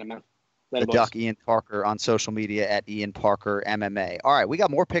 You got it, man. Later, the Duck, Ian Parker, on social media at Ian Parker MMA. All right, we got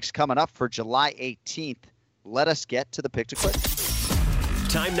more picks coming up for July 18th. Let us get to the pick to click.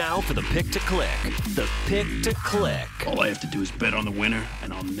 Time now for the pick to click. The pick to click. All I have to do is bet on the winner,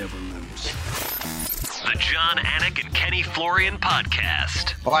 and I'll never lose. The John Anik and Kenny Florian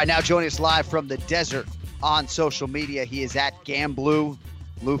podcast. All right, now joining us live from the desert on social media, he is at Gamblu.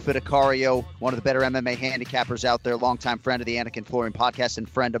 Lou Fidicario, one of the better MMA handicappers out there, longtime friend of the Anik and Florian podcast and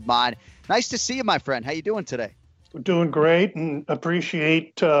friend of mine. Nice to see you, my friend. How you doing today? Doing great, and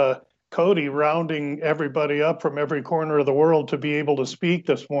appreciate Cody rounding everybody up from every corner of the world to be able to speak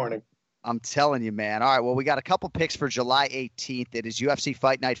this morning. I'm telling you, man. All right, well, we got a couple picks for July 18th. It is UFC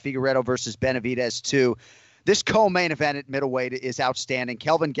Fight Night, Figueiredo versus Benavidez 2. This co-main event at middleweight is outstanding.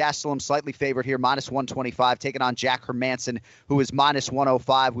 Kelvin Gastelum slightly favored here, -125, taking on Jack Hermansson, who is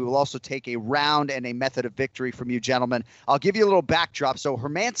 -105. We will also take a round and a method of victory from you gentlemen. I'll give you a little backdrop. So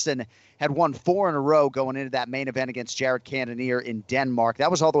Hermansson had won 4 in a row going into that main event against Jared Cannonier in Denmark.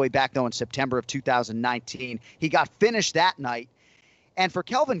 That was all the way back, though, in September of 2019. He got finished that night. And for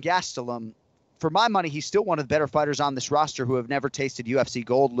Kelvin Gastelum, for my money, he's still one of the better fighters on this roster who have never tasted UFC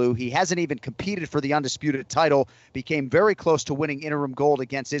gold, Lou. He hasn't even competed for the undisputed title, became very close to winning interim gold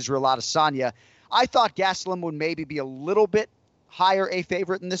against Israel Adesanya. I thought Gastelum would maybe be a little bit higher a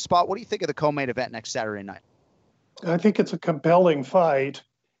favorite in this spot. What do you think of the co-main event next Saturday night? I think it's a compelling fight,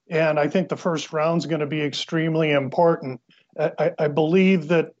 and I think the first round's going to be extremely important. I believe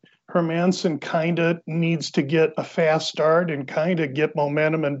that Hermansson kind of needs to get a fast start and kind of get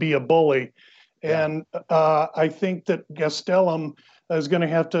momentum and be a bully. And I think that Gastelum is going to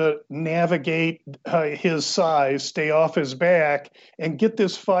have to navigate his size, stay off his back, and get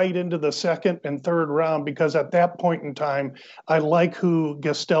this fight into the second and third round, because at that point in time, I like who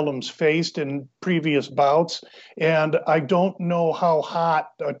Gastelum's faced in previous bouts, and I don't know how hot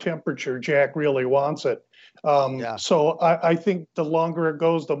a temperature Jack really wants it. So I think the longer it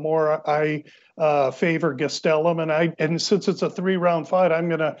goes, the more I favor Gastelum. And since it's a 3-round fight, I'm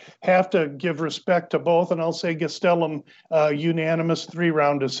going to have to give respect to both. And I'll say Gastelum, unanimous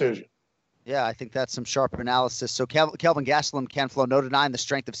 3-round decision. Yeah, I think that's some sharp analysis. So Kelvin Gastelum, Ken Flo, no denying the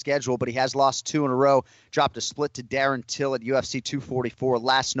strength of schedule, but he has lost 2 in a row, dropped a split to Darren Till at UFC 244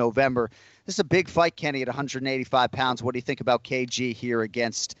 last November. This is a big fight, Kenny, at 185 pounds. What do you think about KG here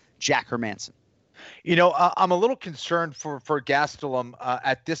against Jack Hermansson? You know, I'm a little concerned for Gastelum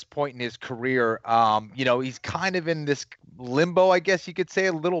at this point in his career. You know, he's kind of in this limbo, I guess you could say,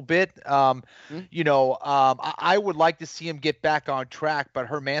 a little bit. You know, I would like to see him get back on track, but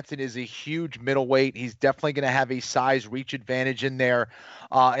Hermansson is a huge middleweight. He's definitely going to have a size reach advantage in there.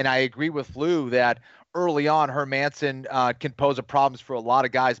 And I agree with Lou that early on, Hermansson can pose a problems for a lot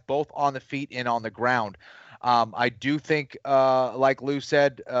of guys, both on the feet and on the ground. I do think, like Lou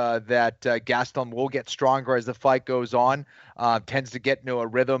said, that Gastelum will get stronger as the fight goes on, tends to get into a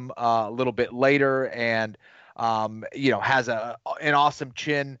rhythm a little bit later, and, you know, has an awesome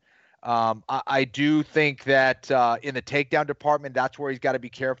chin. I do think that in the takedown department, that's where he's got to be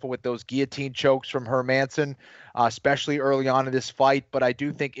careful with those guillotine chokes from Hermansson, especially early on in this fight. But I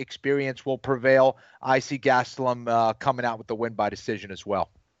do think experience will prevail. I see Gastelum coming out with the win by decision as well.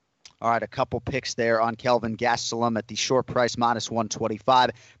 All right, a couple picks there on Kelvin Gastelum at the short price,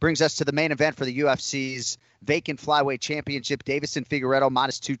 -125. Brings us to the main event for the UFC's vacant flyweight championship. Davison Figueiredo,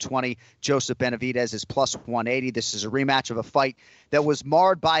 -220. Joseph Benavidez is +180. This is a rematch of a fight that was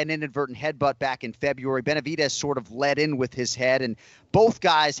marred by an inadvertent headbutt back in February. Benavidez sort of led in with his head, and both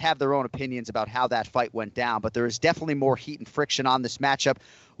guys have their own opinions about how that fight went down, but there is definitely more heat and friction on this matchup.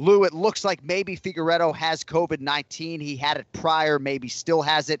 Lou, it looks like maybe Figueiredo has COVID-19. He had it prior, maybe still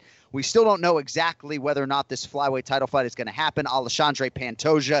has it. We still don't know exactly whether or not this flyweight title fight is going to happen. Alexandre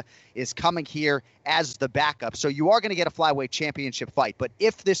Pantoja is coming here as the backup. So you are going to get a flyweight championship fight. But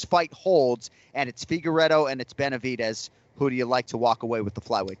if this fight holds and it's Figueiredo and it's Benavidez, who do you like to walk away with the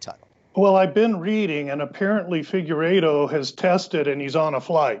flyweight title? Well, I've been reading, and apparently Figueiredo has tested and he's on a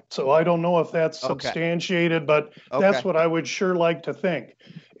flight. So I don't know if that's substantiated, but that's what I would sure like to think.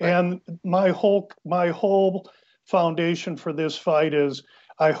 Right. And my whole foundation for this fight is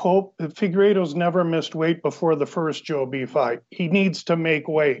I hope Figueiredo's never missed weight before the first Joe B fight. He needs to make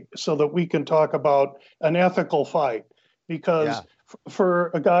weight so that we can talk about an ethical fight, because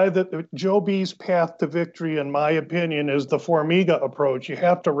for a guy that Joe B's path to victory, in my opinion, is the Formiga approach. You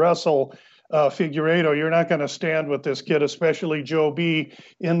have to wrestle Figueiredo. You're not going to stand with this kid, especially Joe B,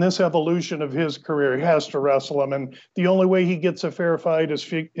 in this evolution of his career. He has to wrestle him, and the only way he gets a fair fight is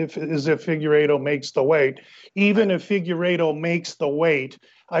if Figueiredo makes the weight. Even if Figueiredo makes the weight,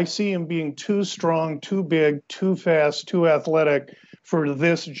 I see him being too strong, too big, too fast, too athletic for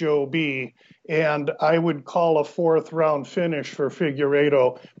this Joe B. And I would call a 4th-round finish for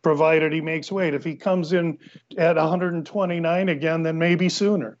Figueiredo, provided he makes weight. If he comes in at 129 again, then maybe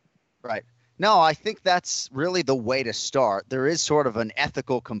sooner. Right. No, I think that's really the way to start. There is sort of an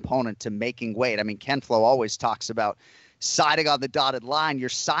ethical component to making weight. I mean, Ken Flo always talks about signing on the dotted line. You're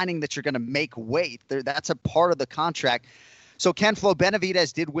signing that you're going to make weight. That's a part of the contract. So Ken Flo,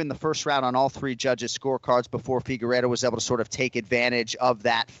 Benavidez did win the first round on all 3 judges' scorecards before Figueiredo was able to sort of take advantage of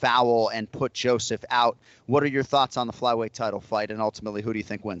that foul and put Joseph out. What are your thoughts on the flyweight title fight, and ultimately, who do you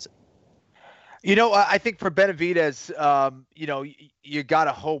think wins it? I think for Benavidez, you got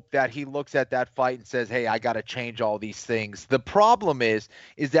to hope that he looks at that fight and says, hey, I got to change all these things. The problem is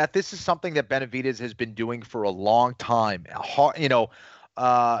that this is something that Benavidez has been doing for a long time.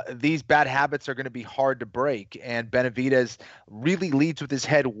 These bad habits are going to be hard to break, and Benavidez really leads with his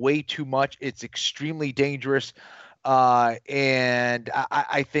head way too much. It's extremely dangerous. And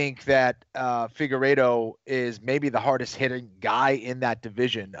I think that Figueiredo is maybe the hardest hitting guy in that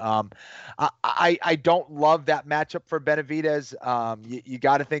division. I don't love that matchup for Benavidez. You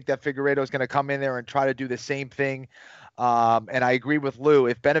got to think that Figueiredo is going to come in there and try to do the same thing. And I agree with Lou.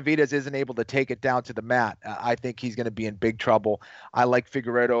 If Benavidez isn't able to take it down to the mat, I think he's going to be in big trouble. I like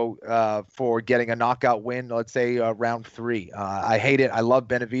Figueiredo for getting a knockout win, let's say round 3. I hate it. I love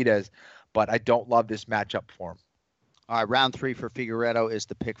Benavidez, but I don't love this matchup for him. All right, round 3 for Figueiredo is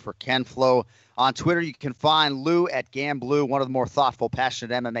the pick for Ken Flo. On Twitter, you can find Lou at Gamblue, one of the more thoughtful,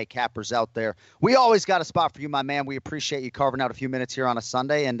 passionate MMA cappers out there. We always got a spot for you, my man. We appreciate you carving out a few minutes here on a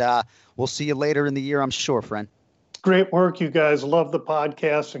Sunday, and we'll see you later in the year, I'm sure, friend. Great work, you guys. Love the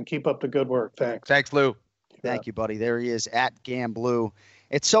podcast, and keep up the good work. Thanks. Thanks, Lou. Thank you, buddy. There he is at Gamblue.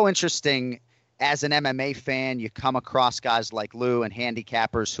 It's so interesting. As an MMA fan, you come across guys like Lou and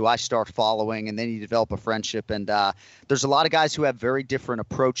handicappers who I start following, and then you develop a friendship. And there's a lot of guys who have very different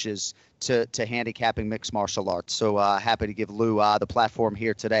approaches to handicapping mixed martial arts. So happy to give Lou the platform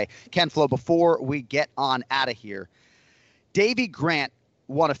here today. Ken Flo, before we get on out of here, Davey Grant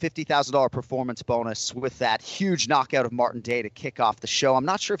won a $50,000 performance bonus with that huge knockout of Martin Day to kick off the show. I'm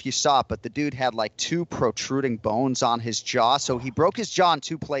not sure if you saw it, but the dude had like 2 protruding bones on his jaw. So he broke his jaw in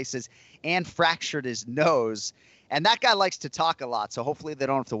 2 places and fractured his nose. And that guy likes to talk a lot, so hopefully they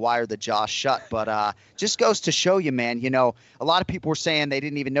don't have to wire the jaw shut. But just goes to show you, man, a lot of people were saying they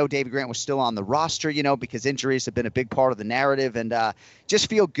didn't even know Davey Grant was still on the roster, because injuries have been a big part of the narrative. And just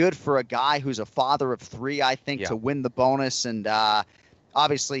feel good for a guy who's a father of 3, I think, to win the bonus. And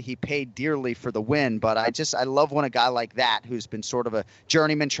obviously, he paid dearly for the win, but I love when a guy like that, who's been sort of a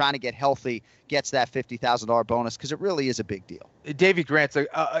journeyman trying to get healthy, gets that $50,000 bonus, because it really is a big deal. Davey Grant's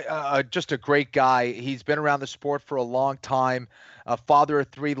just a great guy. He's been around the sport for a long time, a father of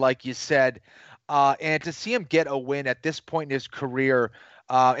 3, like you said, and to see him get a win at this point in his career.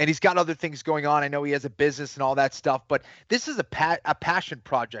 And he's got other things going on. I know he has a business and all that stuff, but this is a passion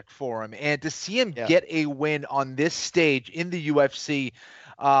project for him. And to see him get a win on this stage in the UFC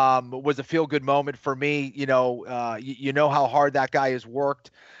was a feel-good moment for me. You know how hard that guy has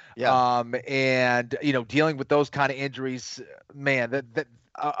worked. Yeah. And dealing with those kind of injuries, man, that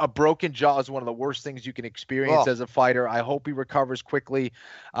a broken jaw is one of the worst things you can experience as a fighter. I hope he recovers quickly.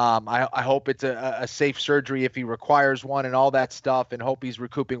 I hope it's a safe surgery if he requires one and all that stuff, and hope he's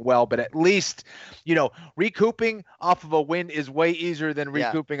recouping well. But at least, recouping off of a win is way easier than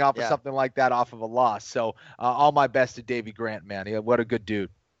recouping off of something like that off of a loss. So all my best to Davey Grant, man. What a good dude.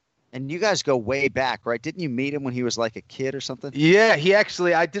 And you guys go way back, right? Didn't you meet him when he was like a kid or something? Yeah,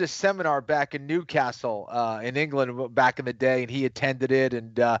 I did a seminar back in Newcastle in England back in the day, and he attended it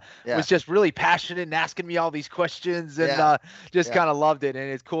and was just really passionate and asking me all these questions, and kind of loved it.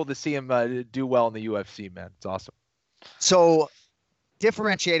 And it's cool to see him do well in the UFC, man. It's awesome. So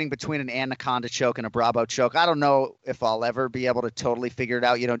differentiating between an anaconda choke and a Bravo choke, I don't know if I'll ever be able to totally figure it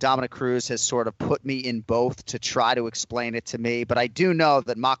out. Dominic Cruz has sort of put me in both to try to explain it to me, but I do know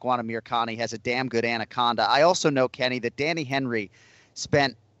that Makwan Amirkhani has a damn good anaconda. I also know, Kenny, that Danny Henry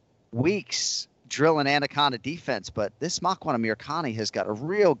spent weeks drilling anaconda defense, but this Makwan Amirkhani has got a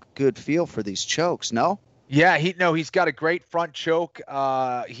real good feel for these chokes, no? Yeah, he's got a great front choke.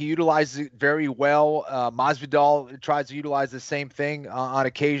 He utilizes it very well. Masvidal tries to utilize the same thing on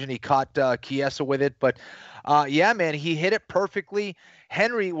occasion. He caught Chiesa with it, but man, he hit it perfectly.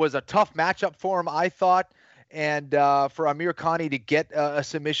 Henry was a tough matchup for him, I thought, and for Amirkhani to get a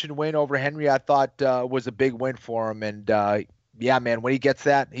submission win over Henry, I thought was a big win for him. And man, when he gets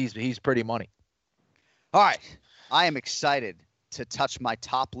that, he's pretty money. All right, I am excited to touch my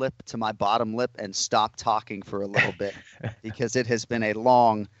top lip to my bottom lip and stop talking for a little bit because it has been a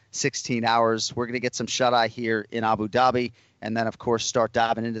long 16 hours. We're going to get some shut-eye here in Abu Dhabi and then, of course, start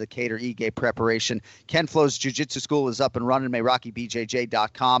diving into the Cater E-Gate preparation. Ken Flo's Jiu-Jitsu School is up and running.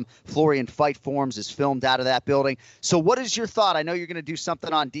 MayRockyBJJ.com. Florian Fight Forms is filmed out of that building. So what is your thought? I know you're going to do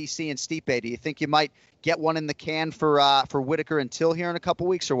something on DC and Stipe. Do you think you might get one in the can for Whitaker and Till here in a couple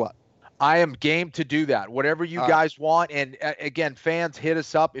weeks or what? I am game to do that. Whatever you guys want. And again, fans, hit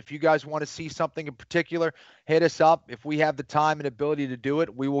us up. If you guys want to see something in particular, hit us up. If we have the time and ability to do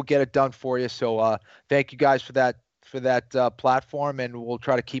it, we will get it done for you. So thank you guys for that platform, and we'll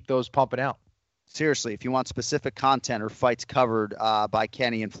try to keep those pumping out. Seriously, if you want specific content or fights covered by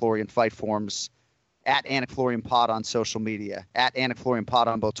Kenny and Florian Fight Forums, at Anik Florian Pod on social media, at Anik Florian Pod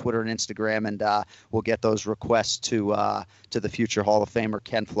on both Twitter and Instagram, and we'll get those requests to the future Hall of Famer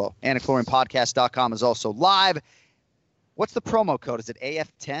Ken Flo. AnikFlorianPodcast.com is also live. What's the promo code? Is it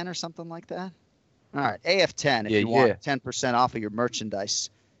AF10 or something like that? All right, AF10 if you want 10% off of your merchandise.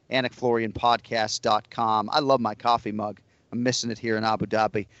 AnikFlorianPodcast.com. I love my coffee mug. I'm missing it here in Abu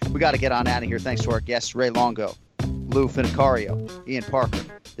Dhabi. We got to get on out of here. Thanks to our guests, Ray Longo, Lou Finicario, Ian Parker.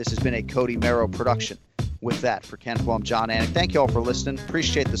 This has been a Cody Merrow production. With that, for Ken Flo, I'm John Anik. Thank you all for listening.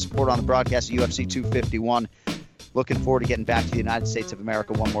 Appreciate the support on the broadcast of UFC 251. Looking forward to getting back to the United States of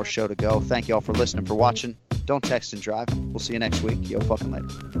America. One more show to go. Thank you all for listening, for watching. Don't text and drive. We'll see you next week. Yo, fucking later.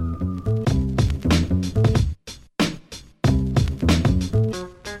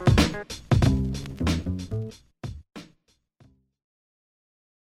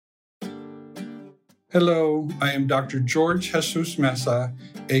 Hello, I am Dr. George Jesus Mesa,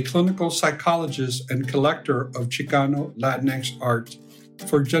 a clinical psychologist and collector of Chicano Latinx art.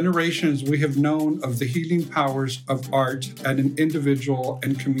 For generations, we have known of the healing powers of art at an individual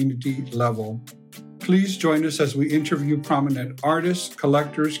and community level. Please join us as we interview prominent artists,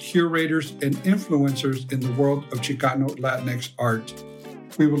 collectors, curators, and influencers in the world of Chicano Latinx art.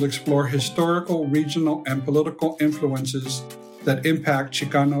 We will explore historical, regional, and political influences that impact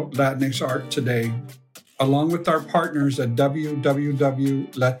Chicano Latinx art today. Along with our partners at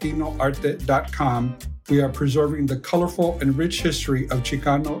www.latinoarte.com, we are preserving the colorful and rich history of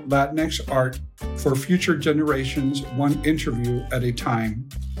Chicano Latinx art for future generations, one interview at a time.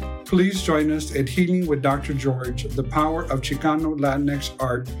 Please join us at Healing with Dr. George, the power of Chicano Latinx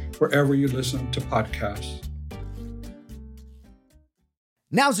art, wherever you listen to podcasts.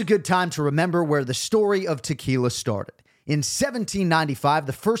 Now's a good time to remember where the story of tequila started. In 1795,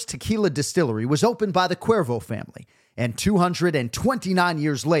 the first tequila distillery was opened by the Cuervo family, and 229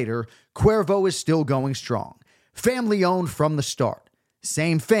 years later, Cuervo is still going strong. Family-owned from the start.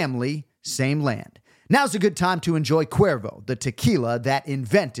 Same family, same land. Now's a good time to enjoy Cuervo, the tequila that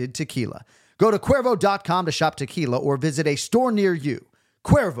invented tequila. Go to Cuervo.com to shop tequila or visit a store near you.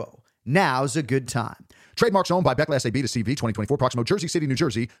 Cuervo, now's a good time. Trademarks owned by Beckless AB to CV 2024, Proximo, Jersey City, New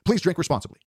Jersey. Please drink responsibly.